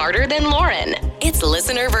you're smarter than Lauren. It's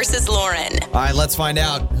Listener versus Lauren. All right, let's find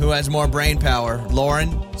out who has more brain power.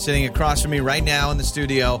 Lauren, sitting across from me right now in the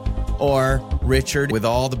studio, or Richard with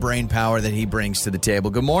all the brain power that he brings to the table.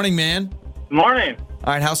 Good morning, man. Morning.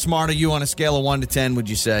 All right, how smart are you on a scale of 1 to 10, would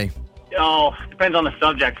you say? Oh, depends on the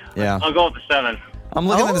subject. Yeah. I'll go with a 7. I'm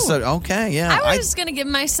looking at the subject. Okay, yeah. I was going to give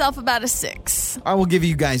myself about a 6. I will give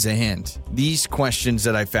you guys a hint. These questions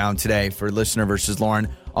that I found today for Listener versus Lauren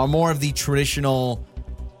are more of the traditional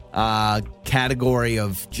category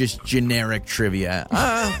of just generic trivia.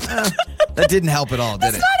 That didn't help at all,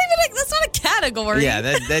 did it? That's not a category. Yeah,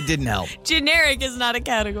 that didn't help. Generic is not a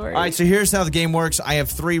category. All right, so here's how the game works. I have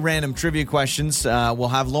 3 random trivia questions. We'll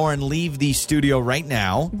have Lauren leave the studio right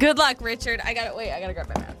now. Good luck, Richard. I got to grab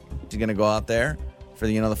my map. She's going to go out there for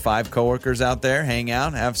the 5 coworkers out there, hang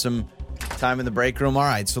out, have some time in the break room. All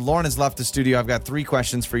right, so Lauren has left the studio. I've got 3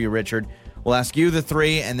 questions for you, Richard. We'll ask you the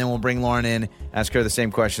 3, and then we'll bring Lauren in, ask her the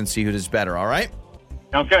same question, see who does better, all right?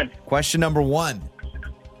 Sounds good. Question number 1.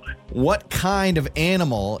 What kind of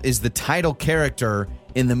animal is the title character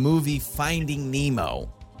in the movie Finding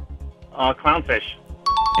Nemo? Clownfish.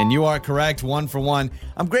 And you are correct, 1 for 1.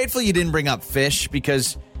 I'm grateful you didn't bring up fish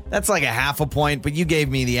because that's like a half a point, but you gave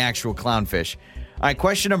me the actual clowfish. All right,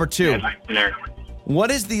 question number 2.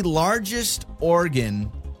 What is the largest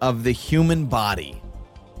organ of the human body?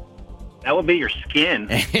 That would be your skin.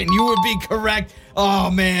 And you would be correct.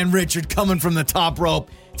 Oh, man, Richard, coming from the top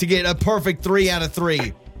rope to get a perfect 3 out of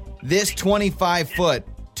 3. This 25-foot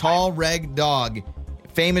tall red dog,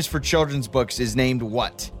 famous for children's books, is named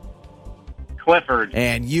what? Clifford.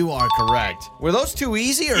 And you are correct. Were those too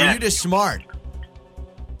easy, or are you just smart?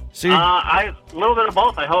 So a little bit of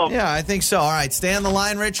both, I hope. Yeah, I think so. All right, stay on the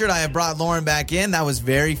line, Richard. I have brought Lauren back in. That was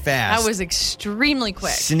very fast. That was extremely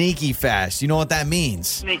quick. Sneaky fast. You know what that means?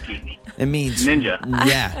 Sneaky. It means... Ninja.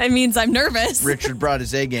 Yeah. It means I'm nervous. Richard brought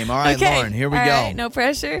his A game. All right, okay. Lauren, here we go. All right, no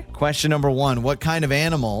pressure. Question number 1. What kind of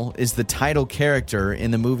animal is the title character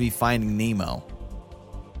in the movie Finding Nemo?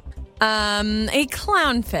 A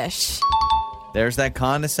clownfish. There's that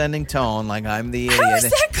condescending tone, like I'm the idiot. How is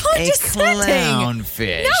that condescending? A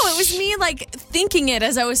clownfish. No, it was me thinking it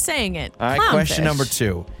as I was saying it. All right, question number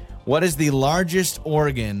 2. What is the largest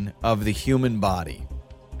organ of the human body?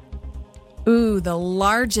 Ooh, the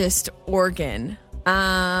largest organ.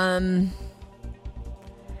 I'm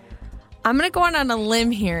going to go on a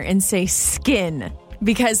limb here and say skin,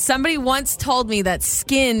 because somebody once told me that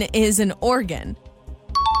skin is an organ.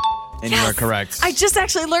 And you are correct. I just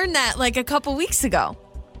actually learned that a couple weeks ago.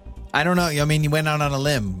 I don't know. I mean, you went out on a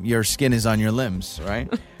limb. Your skin is on your limbs, right?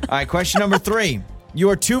 All right, question number 3. You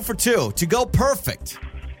are 2 for 2. To go perfect,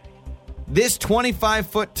 this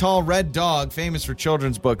 25-foot tall red dog, famous for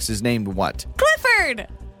children's books, is named what? Clifford.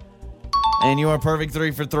 And you are perfect 3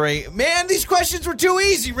 for 3. Man, these questions were too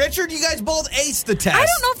easy. Richard, you guys both aced the test. I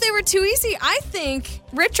don't know if they were too easy. I think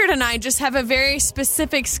Richard and I just have a very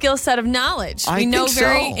specific skill set of knowledge. We know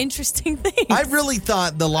very interesting things. I really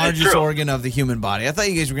thought the largest organ of the human body. I thought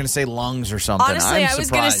you guys were going to say lungs or something. Honestly, I was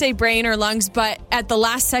going to say brain or lungs, but at the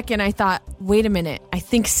last second, I thought, wait a minute. I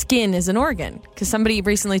think skin is an organ because somebody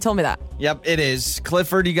recently told me that. Yep, it is.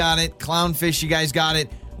 Clifford, you got it. Clownfish, you guys got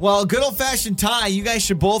it. Well, good old-fashioned tie. You guys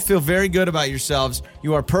should both feel very good about yourselves.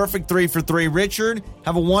 You are perfect 3 for 3. Richard,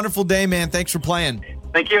 have a wonderful day, man. Thanks for playing.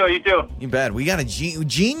 Thank you. You too. You bet. We got a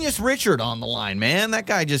genius Richard on the line, man. That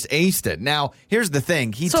guy just aced it. Now, here's the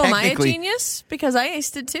thing. So am I a genius? Because I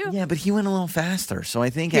aced it too. Yeah, but he went a little faster. So I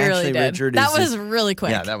think he actually really did. Richard that was really quick.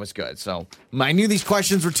 Yeah, that was good. So I knew these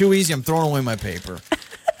questions were too easy. I'm throwing away my paper.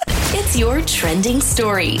 It's your trending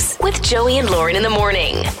stories with Joey and Lauren in the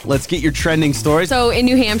morning. Let's get your trending stories. So in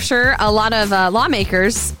New Hampshire, a lot of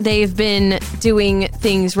lawmakers, they've been doing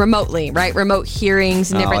things remotely, right? Remote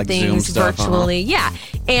hearings and different like things Zoom stuff, virtually. Yeah.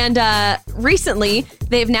 And recently,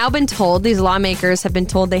 they've now been told, these lawmakers have been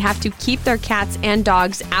told they have to keep their cats and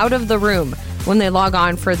dogs out of the room when they log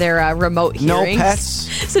on for their remote hearings. No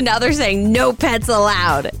pets? So now they're saying no pets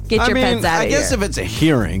allowed. Get your pets out of here. I guess if it's a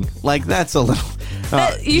hearing, like that's a little...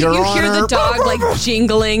 you hear the dog like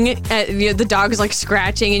jingling, the dog is like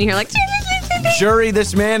scratching, and you hear like... Jury,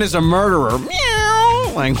 this man is a murderer.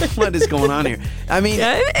 Meow. Like, what is going on here? I mean...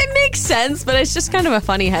 Yeah, it makes sense, but it's just kind of a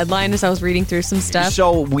funny headline as I was reading through some stuff.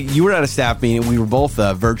 So you were at a staff meeting. We were both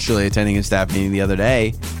virtually attending a staff meeting the other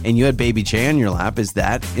day, and you had baby Jay on your lap. Is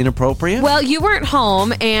that inappropriate? Well, you weren't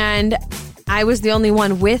home, and... I was the only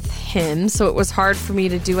one with him, so it was hard for me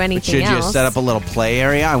to do anything else. Should you set up a little play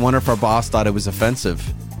area? I wonder if our boss thought it was offensive.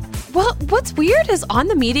 Well, what's weird is on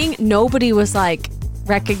the meeting, nobody was like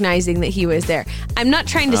recognizing that he was there. I'm not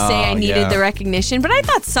trying to say I needed the recognition, but I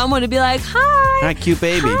thought someone would be like, hi. Hi, cute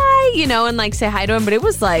baby. Hi, and like say hi to him. But it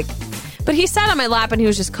was like, but he sat on my lap and he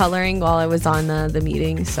was just coloring while I was on the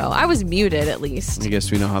meeting. So I was muted at least. I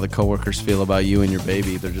guess we know how the coworkers feel about you and your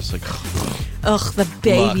baby. They're just like, ugh, the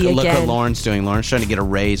baby again. Look what Lauren's doing. Lauren's trying to get a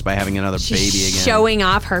raise by having another baby again. Showing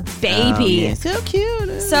off her baby. Yeah. So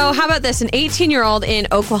cute. So how about this? An 18-year-old in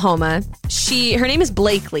Oklahoma. Her name is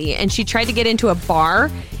Blakely, and she tried to get into a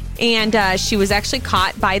bar, and she was actually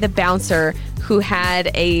caught by the bouncer who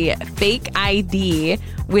had a fake ID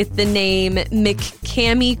with the name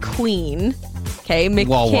McCammy Queen. Okay,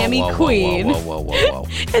 McCammy Queen. Whoa.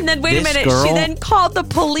 And then, wait a minute, girl? she then called the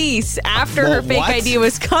police after her fake ID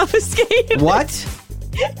was confiscated. What?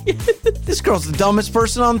 This girl's the dumbest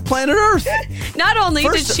person on planet Earth. Not only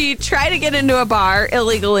did she try to get into a bar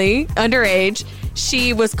illegally, underage,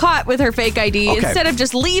 she was caught with her fake ID. Okay. Instead of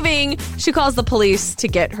just leaving, she calls the police to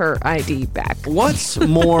get her ID back. What's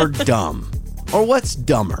more dumb? Or what's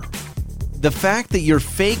dumber? The fact that your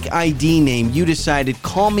fake ID name, you decided,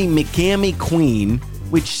 call me McCammy Queen,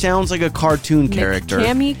 which sounds like a cartoon character.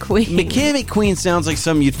 McCammy Queen. McCammy Queen sounds like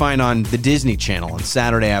something you'd find on the Disney Channel on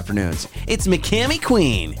Saturday afternoons. It's McCammy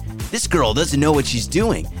Queen. This girl doesn't know what she's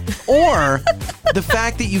doing. Or the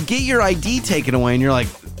fact that you get your ID taken away and you're like,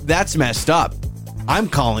 that's messed up. I'm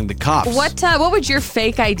calling the cops. What would your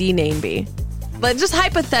fake ID name be? But just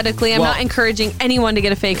hypothetically, I'm not encouraging anyone to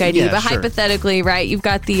get a fake ID, but hypothetically, right, you've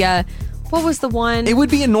got the... what was the one? It would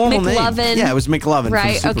be a normal McLovin. name. Yeah, it was McLovin.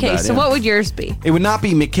 Right. From Okay. Superbad, So what would yours be? It would not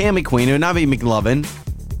be McCammy Queen. It would not be McLovin.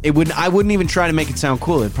 I wouldn't even try to make it sound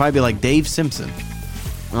cool. It'd probably be like Dave Simpson.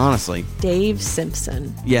 Honestly. Dave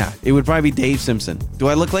Simpson. Yeah, it would probably be Dave Simpson. Do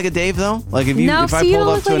I look like a Dave though? Like if you I pulled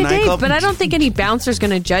up to a nightclub? But I don't think any bouncer's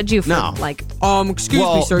going to judge you for excuse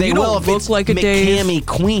me, sir. They You will don't if look it's like a Dave. McCammy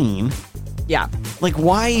Queen. Yeah. Like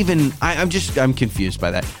why even? I'm confused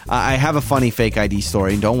by that. I have a funny fake ID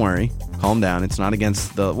story. Don't worry. Calm down. It's not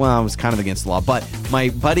against the... Well, it was kind of against the law. But my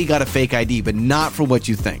buddy got a fake ID, but not for what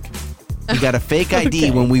you think. He got a fake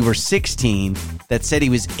ID when we were 16 that said he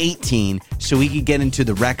was 18 so he could get into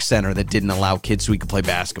the rec center that didn't allow kids so he could play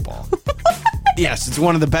basketball. Yes, it's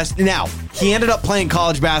one of the best. Now, he ended up playing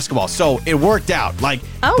college basketball, so it worked out.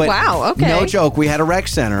 Wow. Okay. No joke. We had a rec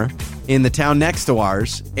center in the town next to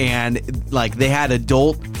ours, and they had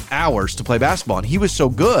adult hours to play basketball. And he was so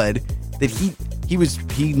good that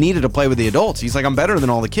he needed to play with the adults. He's like, I'm better than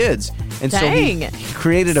all the kids. And so he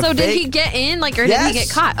created a fake... So did he get in, or did he get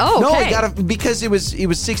caught? Oh, okay. No, he got because it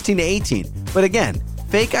was 16 to 18. But again,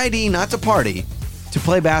 fake ID, not to party, to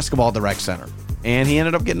play basketball at the rec center. And he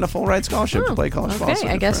ended up getting a full ride scholarship to play college ball. Okay,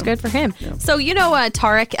 I guess good for him. Yeah. So you know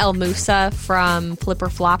Tarek El Moussa from Flip or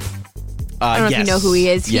Flop? I don't know if you know who he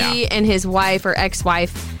is. Yeah. He and his wife or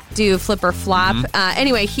ex-wife do Flip or Flop.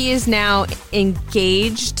 Anyway, he is now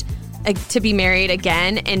engaged to be married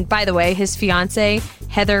again. And by the way, his fiance,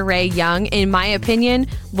 Heather Ray Young, in my opinion,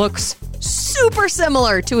 looks super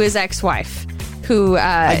similar to his ex-wife. Who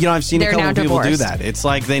I've seen a couple of people divorced. do that. It's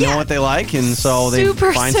like they know what they like, and so they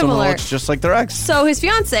Super find similar. someone who looks just like their ex. So his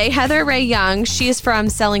fiance, Heather Ray Young, she is from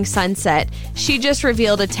Selling Sunset. She just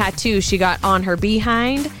revealed a tattoo she got on her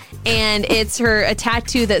behind, and it's a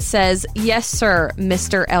tattoo that says, "Yes, sir,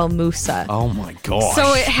 Mr. El Moussa." Oh my gosh.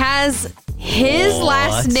 So it has his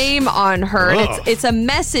last name on her, and it's a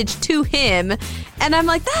message to him. And I'm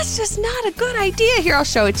like, that's just not a good idea. Here, I'll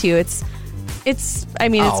show it to you. It's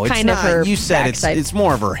kind of her. You said backside. it's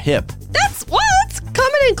more of her hip. It's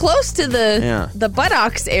coming in close to the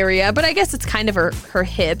buttocks area, but I guess it's kind of her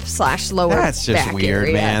hip / lower. That's just back weird,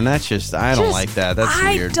 area. man. That's just I don't like that. That's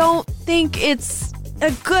weird. I don't think it's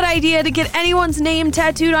a good idea to get anyone's name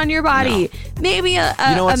tattooed on your body. No. Maybe a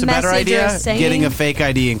You know what's a better message or idea? a saying. Getting a fake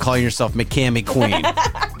ID and calling yourself McCam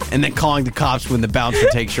McQueen. And then calling the cops when the bouncer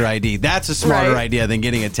takes your ID. That's a smarter idea than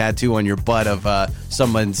getting a tattoo on your butt of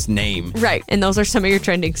someone's name. Right. And those are some of your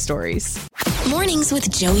trending stories. Mornings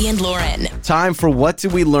with Joey and Lauren. Time for What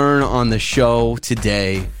Did We Learn on the Show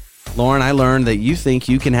today? Lauren, I learned that you think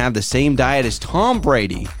you can have the same diet as Tom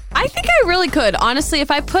Brady. I think I really could. Honestly,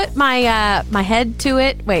 if I put my my head to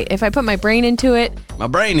it, if I put my brain into it.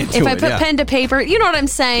 If I put pen to paper, you know what I'm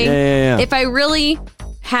saying? Yeah. If I really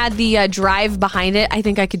had the drive behind it, I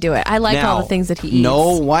think I could do it. I like all the things that he eats.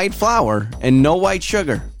 No white flour and no white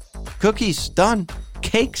sugar. Cookies, done.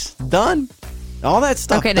 Cakes, done. All that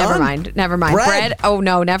stuff, Okay, done. never mind. Bread? Oh,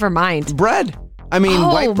 no, never mind. Bread. I mean,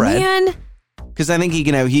 white bread. Man. Because I think he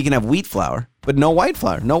can have wheat flour, but no white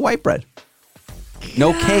flour, no white bread.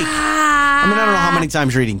 No cake. I mean, I don't know how many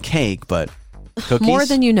times you're eating cake, but cookies? More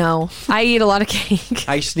than you know. I eat a lot of cake.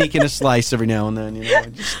 I sneak in a slice every now and then. You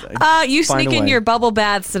find sneak a in way. your bubble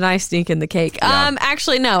baths and I sneak in the cake. Yeah.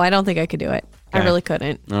 Actually, no, I don't think I could do it. I Okay. really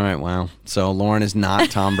couldn't. All right, wow. So Lauren is not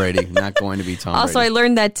Tom Brady. Not going to be Tom Also, I Brady.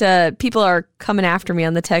 learned that people are coming after me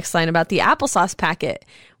on the text line about the applesauce packet.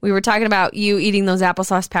 We were talking about you eating those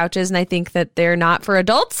applesauce pouches, and I think that they're not for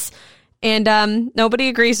adults. And nobody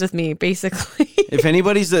agrees with me, basically. If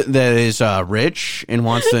anybody's that is rich and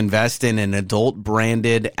wants to invest in an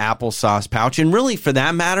adult-branded applesauce pouch, and really, for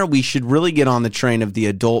that matter, we should really get on the train of the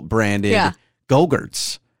adult-branded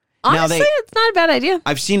Go-Gurts. Honestly, it's not a bad idea.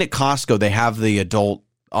 I've seen at Costco, they have the adult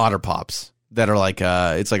Otter Pops that are like,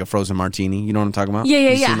 it's like a frozen martini. You know what I'm talking about? Yeah.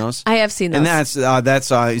 You seen those? I have seen those. And that's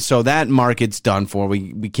so that market's done for.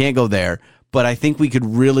 We can't go there, but I think we could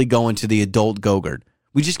really go into the adult Go-Gurt.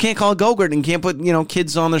 We just can't call it Go-Gurt and can't put,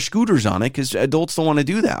 kids on their scooters on it because adults don't want to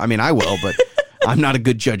do that. I mean, I will, but I'm not a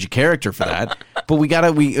good judge of character for that. But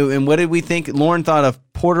and what did we think? Lauren thought of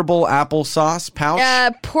portable applesauce pouch?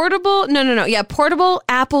 Portable, no. Yeah, portable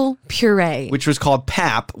apple puree. Which was called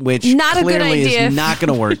PAP, which Not a good clearly idea. is not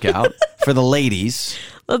going to work out for the ladies.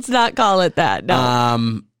 Let's not call it that,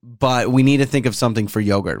 no. But we need to think of something for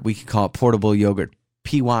yogurt. We could call it portable yogurt.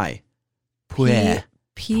 PY. Pouet.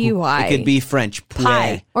 PY. It could be French. Pouet.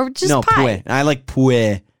 Pie. Or just no, pie. Pouet. I like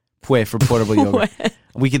pouet. Pouet for portable yogurt.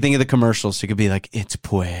 We could think of the commercials. So it could be like, it's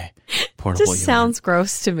Pouet. Portable Just yogurt. sounds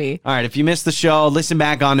gross to me. All right, if you missed the show, listen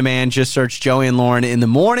back on demand. Just search Joey and Lauren in the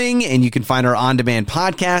morning, and you can find our on-demand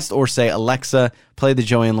podcast, or say, Alexa, play the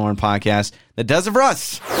Joey and Lauren podcast. That does it for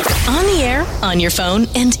us. On the air, on your phone,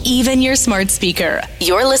 and even your smart speaker.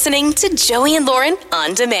 You're listening to Joey and Lauren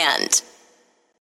On Demand.